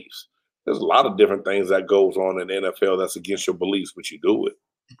beliefs? There's a lot of different things that goes on in the NFL that's against your beliefs, but you do it.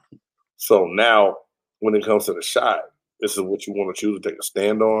 So now when it comes to the shot, this is what you want to choose to take a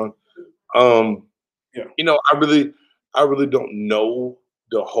stand on. Yeah. You know, I really don't know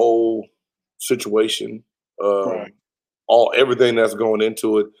the whole situation, Right. everything that's going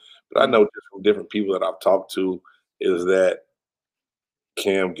into it. But I Mhm. know just from different people that I've talked to is that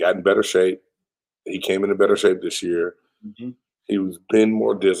Cam got in better shape. He came in better shape this year. Mhm. He's been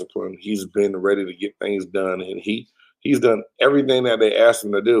more disciplined. He's been ready to get things done, and he's done everything that they asked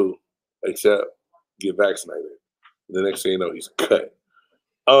him to do, except get vaccinated. The next thing you know, he's cut.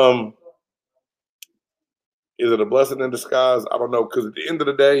 Um, is it a blessing in disguise? I don't know, because at the end of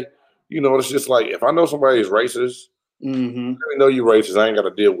the day, you know, it's just like if I know somebody is racist, Mhm. I know you racist. I ain't got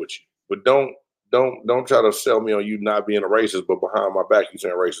to deal with you. But don't try to sell me on you not being a racist, but behind my back you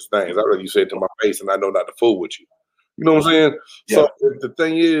saying racist things. I'd rather you say it to my face, and I know not to fool with you. You know what I'm saying? Yeah. So the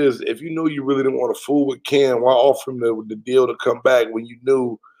thing is, if you knew you really didn't want to fool with Cam, why offer him the deal to come back when you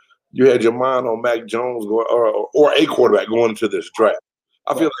knew you had your mind on Mac Jones going or a quarterback going into this draft?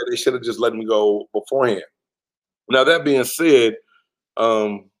 I feel like they should have just let him go beforehand. Now that being said,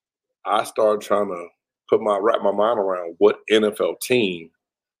 I started trying to wrap my mind around what NFL team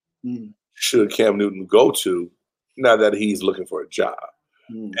Mhm. should Cam Newton go to now that he's looking for a job,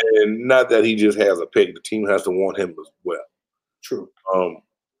 Mhm. and not that he just has a pick. The team has to want him as well. True.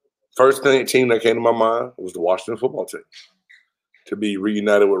 First team that came to my mind was the Washington football team to be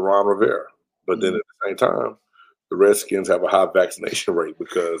reunited with Ron Rivera. But then at the same time, the Redskins have a high vaccination rate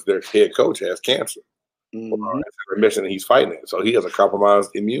because their head coach has cancer. Mhm. It's a remission and he's fighting it. So he has a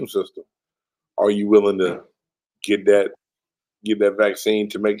compromised immune system. Are you willing to get that vaccine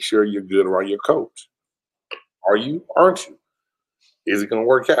to make sure you're good around your coach? Are you? Aren't you? Is it going to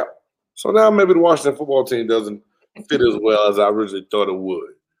work out? So now maybe the Washington football team doesn't fit as well as I originally thought it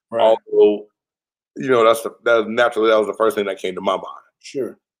would. Right. Although, you know, that was the first thing that came to my mind.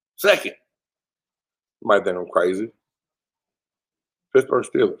 Sure. Second, you might think I'm crazy. Pittsburgh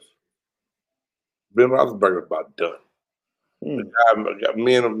Steelers. Ben Roethlisberger's about done.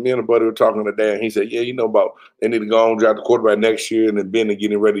 Me and a buddy were talking today, and he said, "Yeah, you know about they need to go on and draft the quarterback next year, and then Ben to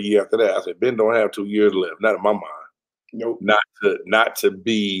getting ready the year after that." I said, "Ben don't have 2 years left, not in my mind. Nope. Not to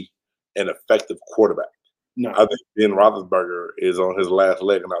be an effective quarterback. No. I think Ben Roethlisberger is on his last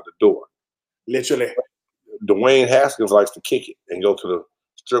leg and out the door. Literally. Dwayne Haskins likes to kick it and go to the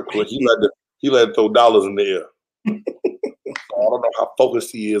strip club. He let it throw dollars in the air. So I don't know how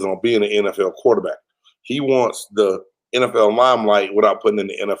focused he is on being an NFL quarterback. He wants the NFL limelight without putting in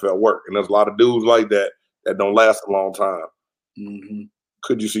the NFL work. And there's a lot of dudes like that don't last a long time. Mhm.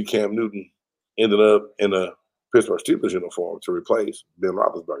 Could you see Cam Newton ended up in a Pittsburgh Steelers uniform to replace Ben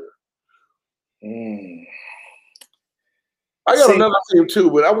Roethlisberger? Mm. I got another team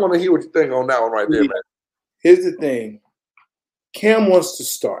too, but I want to hear what you think on that one right there, man. Here's the thing. Cam wants to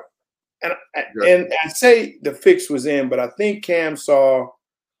start. And I say the fix was in, but I think Cam saw,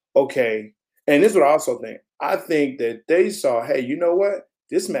 okay, and this is what I also think. I think that they saw, hey, you know what?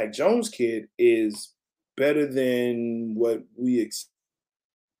 This Mac Jones kid is better than what we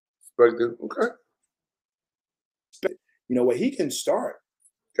expected. Okay. You know what? He can start.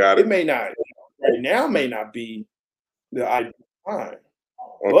 Got it. It may not, right now, may not be the ideal time,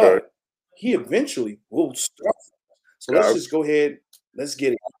 Okay. but he eventually will start. So let's just go ahead. Let's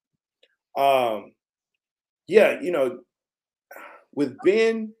get it. Yeah, you know, with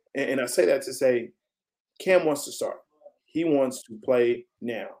Ben, and I say that to say Cam wants to start. He wants to play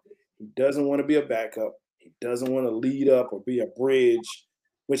now. He doesn't want to be a backup. He doesn't want to lead up or be a bridge,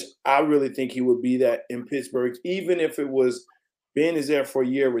 which I really think he would be that in Pittsburgh. Even if it was Ben is there for a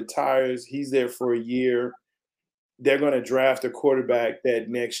year, retires, he's there for a year. They're going to draft a quarterback that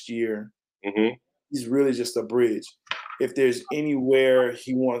next year. Mm-hmm. He's really just a bridge. If there's anywhere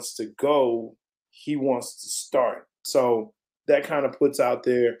he wants to go, he wants to start. So that kind of puts out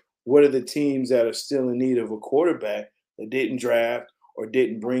there what are the teams that are still in need of a quarterback that didn't draft or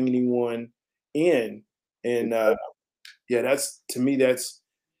didn't bring anyone in. And yeah, that's to me, that's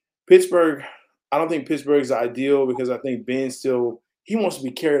Pittsburgh. I don't think Pittsburgh's ideal because I think Ben still he wants to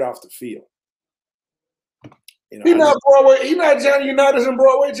be carried off the field. You know, He's not Broadway. He's not Johnny Unitas and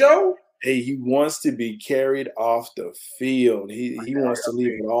Broadway Joe. Hey, he wants to be carried off the field. He wants to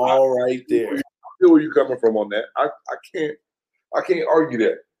leave it all right there. I feel where you're coming from on that. I can't argue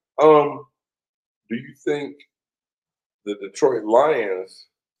that. Do you think the Detroit Lions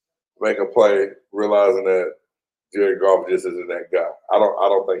make a play realizing that Jared Goff just isn't that guy? I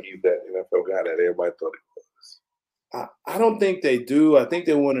don't think he's that NFL guy that everybody thought he was. I don't think they do. I think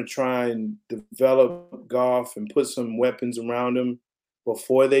they want to try and develop Goff and put some weapons around him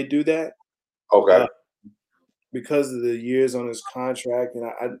before they do that. Okay. Because of the years on his contract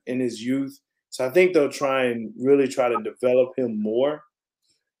and in his youth. So I think they'll really try to develop him more.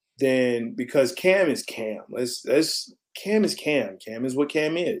 then because Cam is Cam. Cam is Cam. Cam is what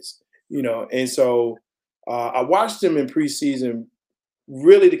Cam is, And so I watched him in preseason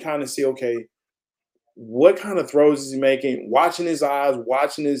really to kind of see, okay, what kind of throws is he making? Watching his eyes,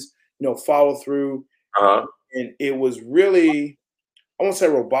 watching his, follow through. And it was really, I won't say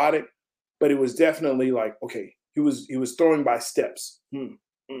robotic, but it was definitely like, okay, he was throwing by steps. And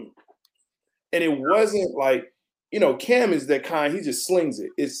it wasn't like, Cam is that kind, he just slings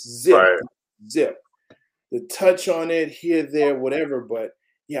it. It's zip. The touch on it, here, there, whatever. But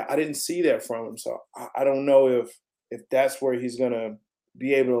yeah, I didn't see that from him. So I don't know if that's where he's going to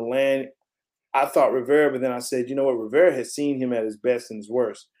be able to land. I thought Rivera, but then I said, you know what? Rivera has seen him at his best and his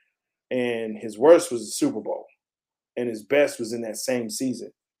worst. And his worst was the Super Bowl. And his best was in that same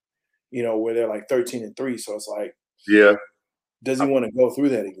season, where they're like 13-3. So it's like, yeah, does he want to go through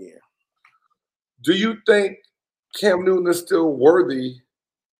that again? Do you think Cam Newton is still worthy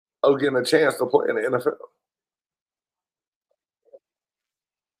of getting a chance to play in the NFL?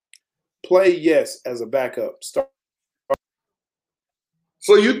 Play, yes, as a backup. Start.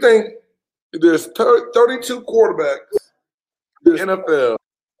 So you think there's 32 quarterbacks in the NFL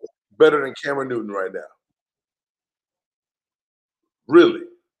better than Cameron Newton right now? Really?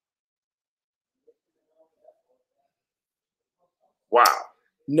 Wow.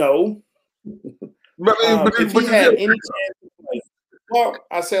 No. If he had any chance to play, well,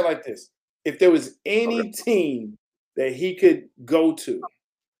 I say it like this. If there was any team that he could go to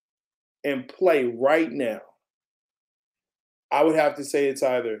and play right now, I would have to say it's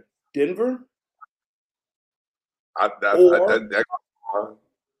either Denver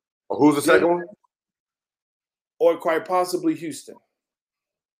who's the second one? Or quite possibly Houston.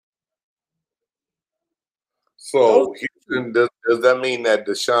 So Houston, does that mean that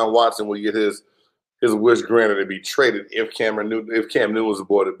Deshaun Watson will get his wish granted to be traded if Cam Newton was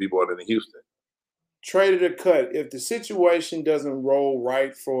brought in Houston? Traded or cut. If the situation doesn't roll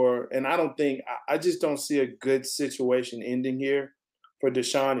right and I just don't see a good situation ending here for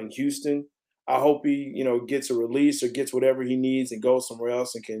Deshaun in Houston. I hope he, gets a release or gets whatever he needs and goes somewhere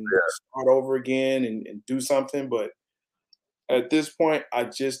else and can start over again and do something. But at this point, I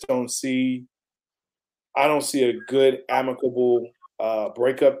just don't see a good amicable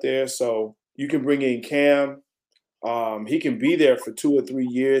breakup there. So you can bring in Cam. He can be there for 2 or 3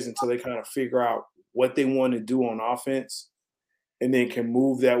 years until they kind of figure out what they want to do on offense and then can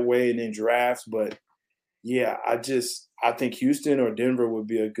move that way and then draft. But yeah, I think Houston or Denver would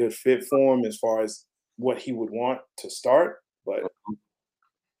be a good fit for him as far as what he would want to start. But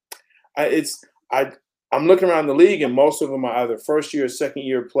I'm looking around the league and most of them are either first year or second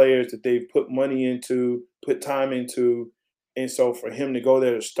year players that they've put money into, put time into. And so for him to go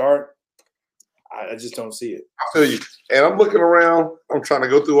there to start, I just don't see it. I feel you. And I'm looking around. I'm trying to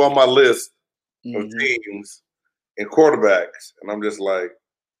go through all my list of teams and quarterbacks. And I'm just like,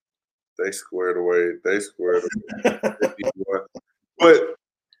 they squared away. But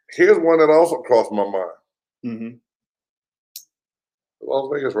here's one that also crossed my mind. Mm-hmm. The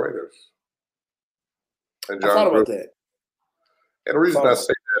Las Vegas Raiders. And I thought about that. And the reason I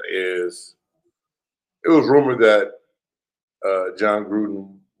say that is it was rumored that John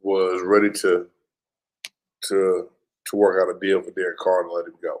Gruden was ready to work out a deal for Derek Carr and let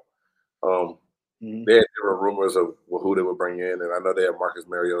him go. They had different rumors of who they would bring in, and I know they had Marcus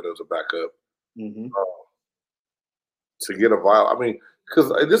Mariota as a backup. To get a viable,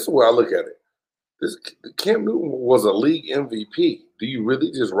 because this is where I look at it. Cam Newton was a league MVP. Do you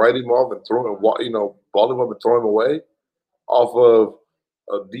really just write him off and throw him, ball him up and throw him away off of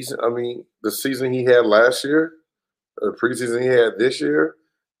a decent? The season he had last year, the preseason he had this year.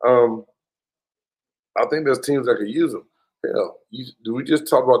 I think there's teams that could use him. Hell, we just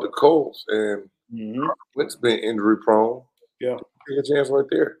talk about the Colts and Wentz been injury prone. Yeah, take a chance right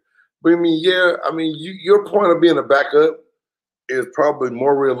there. But your point of being a backup is probably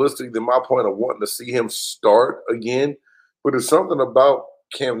more realistic than my point of wanting to see him start again. But there's something about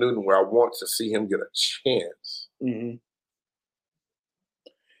Cam Newton where I want to see him get a chance.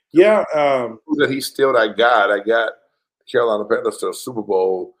 Yeah, that he's still that guy that got Carolina Panthers to a Super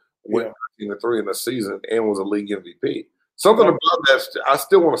Bowl, went 13-3 in the season, and was a league MVP. Something about that, I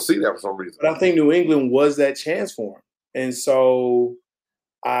still want to see that for some reason. But I think New England was that chance for him, and so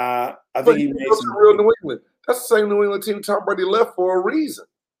I think he made some real New England. That's the same New England team Tom Brady left for a reason,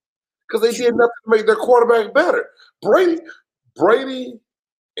 because they did nothing to make their quarterback better. Brady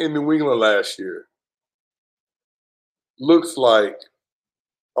in New England last year looks like,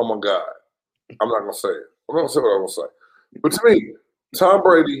 oh my God, I'm not gonna say it. I'm not gonna say what I'm gonna say. But to me, Tom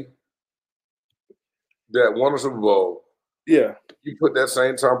Brady that won the Super Bowl Yeah. You put that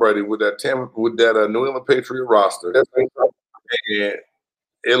same Tom Brady with that New England Patriot roster, and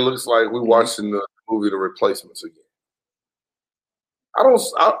it looks like we're watching the movie The Replacements again. I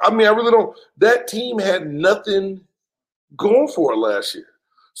mean, I really don't. That team had nothing going for it last year,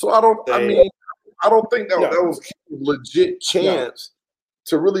 so I don't think that was a legit chance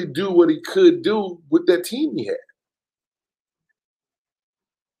to really do what he could do with that team he had.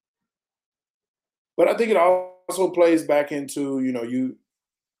 But I think it also plays back into,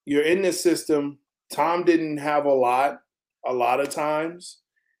 you're in this system. Tom didn't have a lot of times.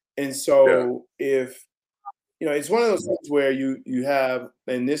 And so if, it's one of those things where you have,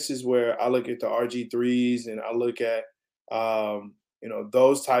 and this is where I look at the RG3s and I look at,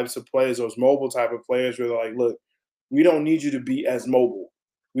 those types of players, those mobile type of players where they're like, look, we don't need you to be as mobile.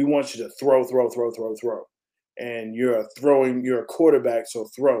 We want you to throw. And you're a quarterback, so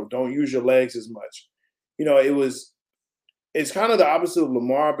throw. Don't use your legs as much. It's kind of the opposite of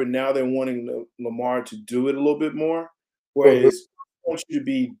Lamar, but now they're wanting Lamar to do it a little bit more. Whereas I want you to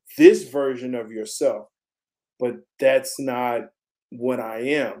be this version of yourself, but that's not what I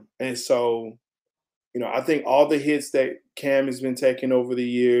am. And so, I think all the hits that Cam has been taking over the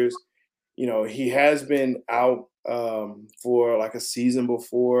years, he has been out for like a season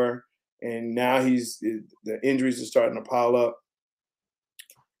before, and now the injuries are starting to pile up.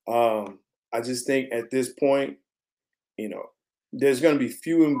 I just think at this point, there's going to be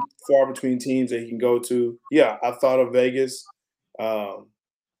few and far between teams that he can go to. Yeah, I thought of Vegas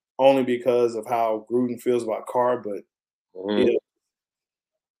only because of how Gruden feels about Carr, but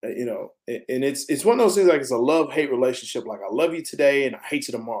and it's one of those things, like it's a love-hate relationship. Like I love you today and I hate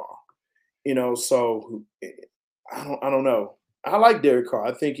you tomorrow. So I don't know. I like Derek Carr.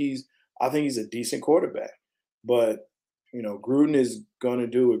 I think he's a decent quarterback, but Gruden is going to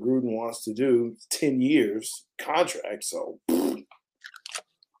do what Gruden wants to do. 10 years contract. So,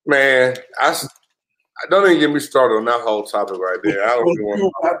 man, I don't even get me started on that whole topic right there. I don't even want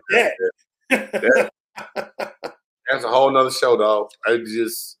to talk about that. That's a whole nother show, dog. I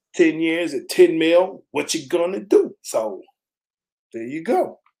just 10 years at 10 mil. What you gonna do? So, there you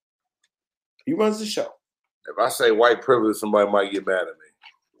go. He runs the show. If I say white privilege, somebody might get mad at me.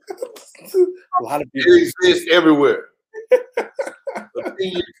 A lot of people. It exists everywhere.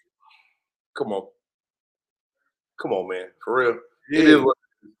 Come on, man. For real. Yeah. It is what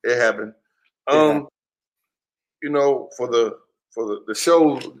it happened. For the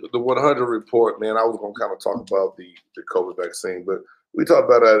show, the 100 report, man, I was gonna kind of talk about the COVID vaccine, but we talked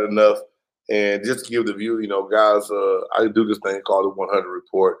about that enough. And just to give the view, guys, I do this thing called the 100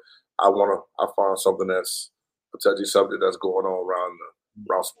 report. I find something that's a touchy subject that's going on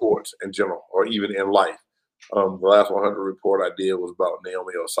around sports in general, or even in life. The last 100 report I did was about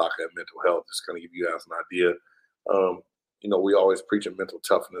Naomi Osaka and mental health. Just kind of give you guys an idea. We always preach mental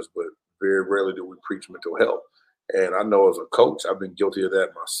toughness, but very rarely do we preach mental health. And I know as a coach, I've been guilty of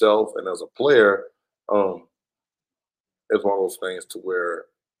that myself. And as a player, it's one of those things to where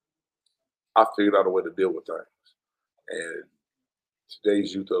I figured out a way to deal with things. And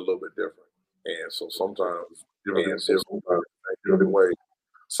today's youth are a little bit different. And so sometimes different ways.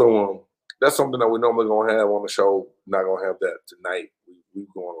 So that's something that we normally gonna have on the show. Not gonna have that tonight. We're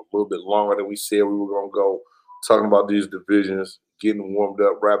going a little bit longer than we said we were gonna go, talking about these divisions, getting warmed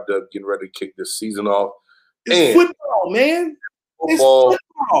up, wrapped up, getting ready to kick this season off. It's football, man. It's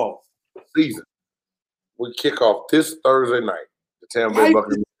football season. We kick off this Thursday night. The Tampa Bay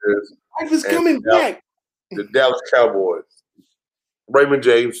Buccaneers. Life is coming back. The Dallas Cowboys. Raymond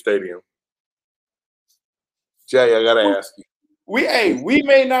James Stadium. Jay, I gotta ask you. We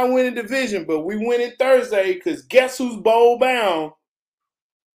may not win the division, but we win it Thursday because guess who's bowl bound?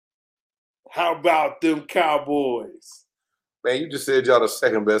 How about them Cowboys? Man, you just said y'all the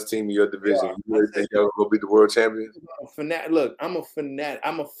second best team in your division. Yeah, you really think y'all gonna be the world champions? Look, I'm a fanatic.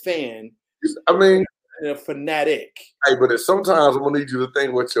 I'm a fan. I mean, a fanatic. Hey, but sometimes I'm gonna need you to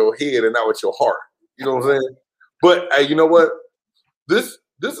think with your head and not with your heart. You know what I'm saying? But hey, you know what? This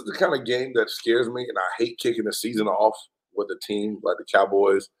is the kind of game that scares me, and I hate kicking the season off with a team like the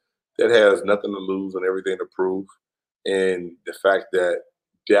Cowboys that has nothing to lose and everything to prove. And the fact that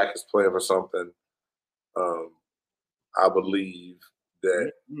Dak is playing for something, I believe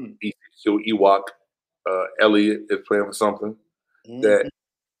that Ewok Elliott is playing for something. That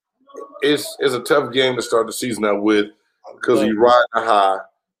it's a tough game to start the season out with because you ride the high.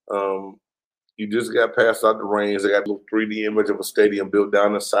 You just got past out the range. They got a little 3D image of a stadium built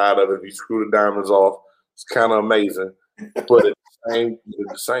down the side of it. If you screw the diamonds off, it's kind of amazing. But at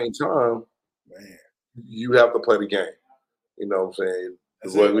the same time, man, you have to play the game. You know what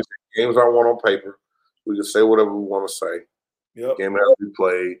I'm saying? Games aren't won on paper. We can say whatever we want to say. Yep. Game has to be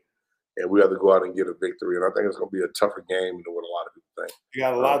played, and we have to go out and get a victory. And I think it's going to be a tougher game than what a lot of people think. You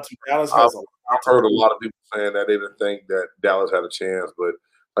got a lot to Dallas has. I've heard a lot of people saying that they didn't think that Dallas had a chance, but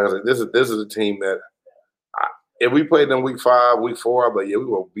like I said, this is a team that if we played them week 5, week 4, I'd be like, yeah, we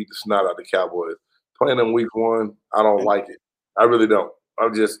will beat the snot out of the Cowboys. Playing them week 1, I don't like it. I really don't.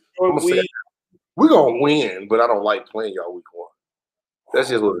 I'm saying we're gonna win, but I don't like playing y'all week 1. That's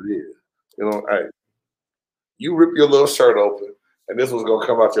just what it is. You know, hey, you rip your little shirt open, and this one's gonna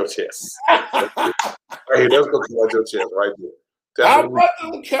come out your chest. Hey, that's gonna come out your chest right there. How about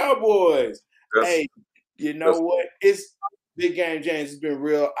them Cowboys? Hey, you know that's what? It's Big Game James. It's been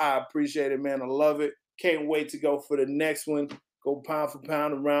real. I appreciate it, man. I love it. Can't wait to go for the next one. Go pound for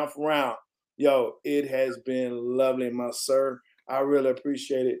pound and round for round. Yo, it has been lovely, my sir. I really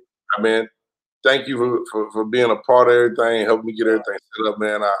appreciate it. Man, thank you for being a part of everything, helping me get everything set up,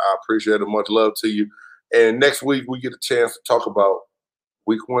 man. I appreciate it. Much love to you. And next week, we get a chance to talk about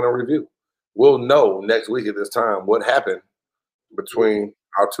week 1 in review. We'll know next week at this time what happened between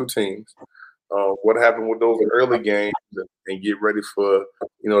our two teams, what happened with those early games, and get ready for,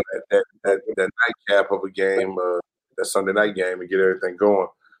 you know, that nightcap of a game, that Sunday night game, and get everything going.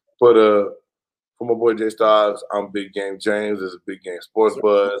 But for my boy Jay Stoggs, I'm Big Game James. This is Big Game Sports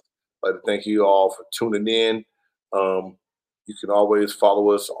Buzz. I'd like to thank you all for tuning in. You can always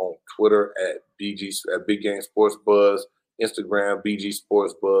follow us on Twitter at Big Game Sports Buzz, Instagram BG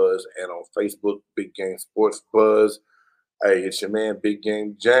Sports Buzz, and on Facebook Big Game Sports Buzz. Hey, it's your man Big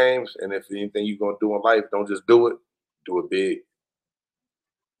Game James, and if anything you're gonna do in life, don't just do it, do it big.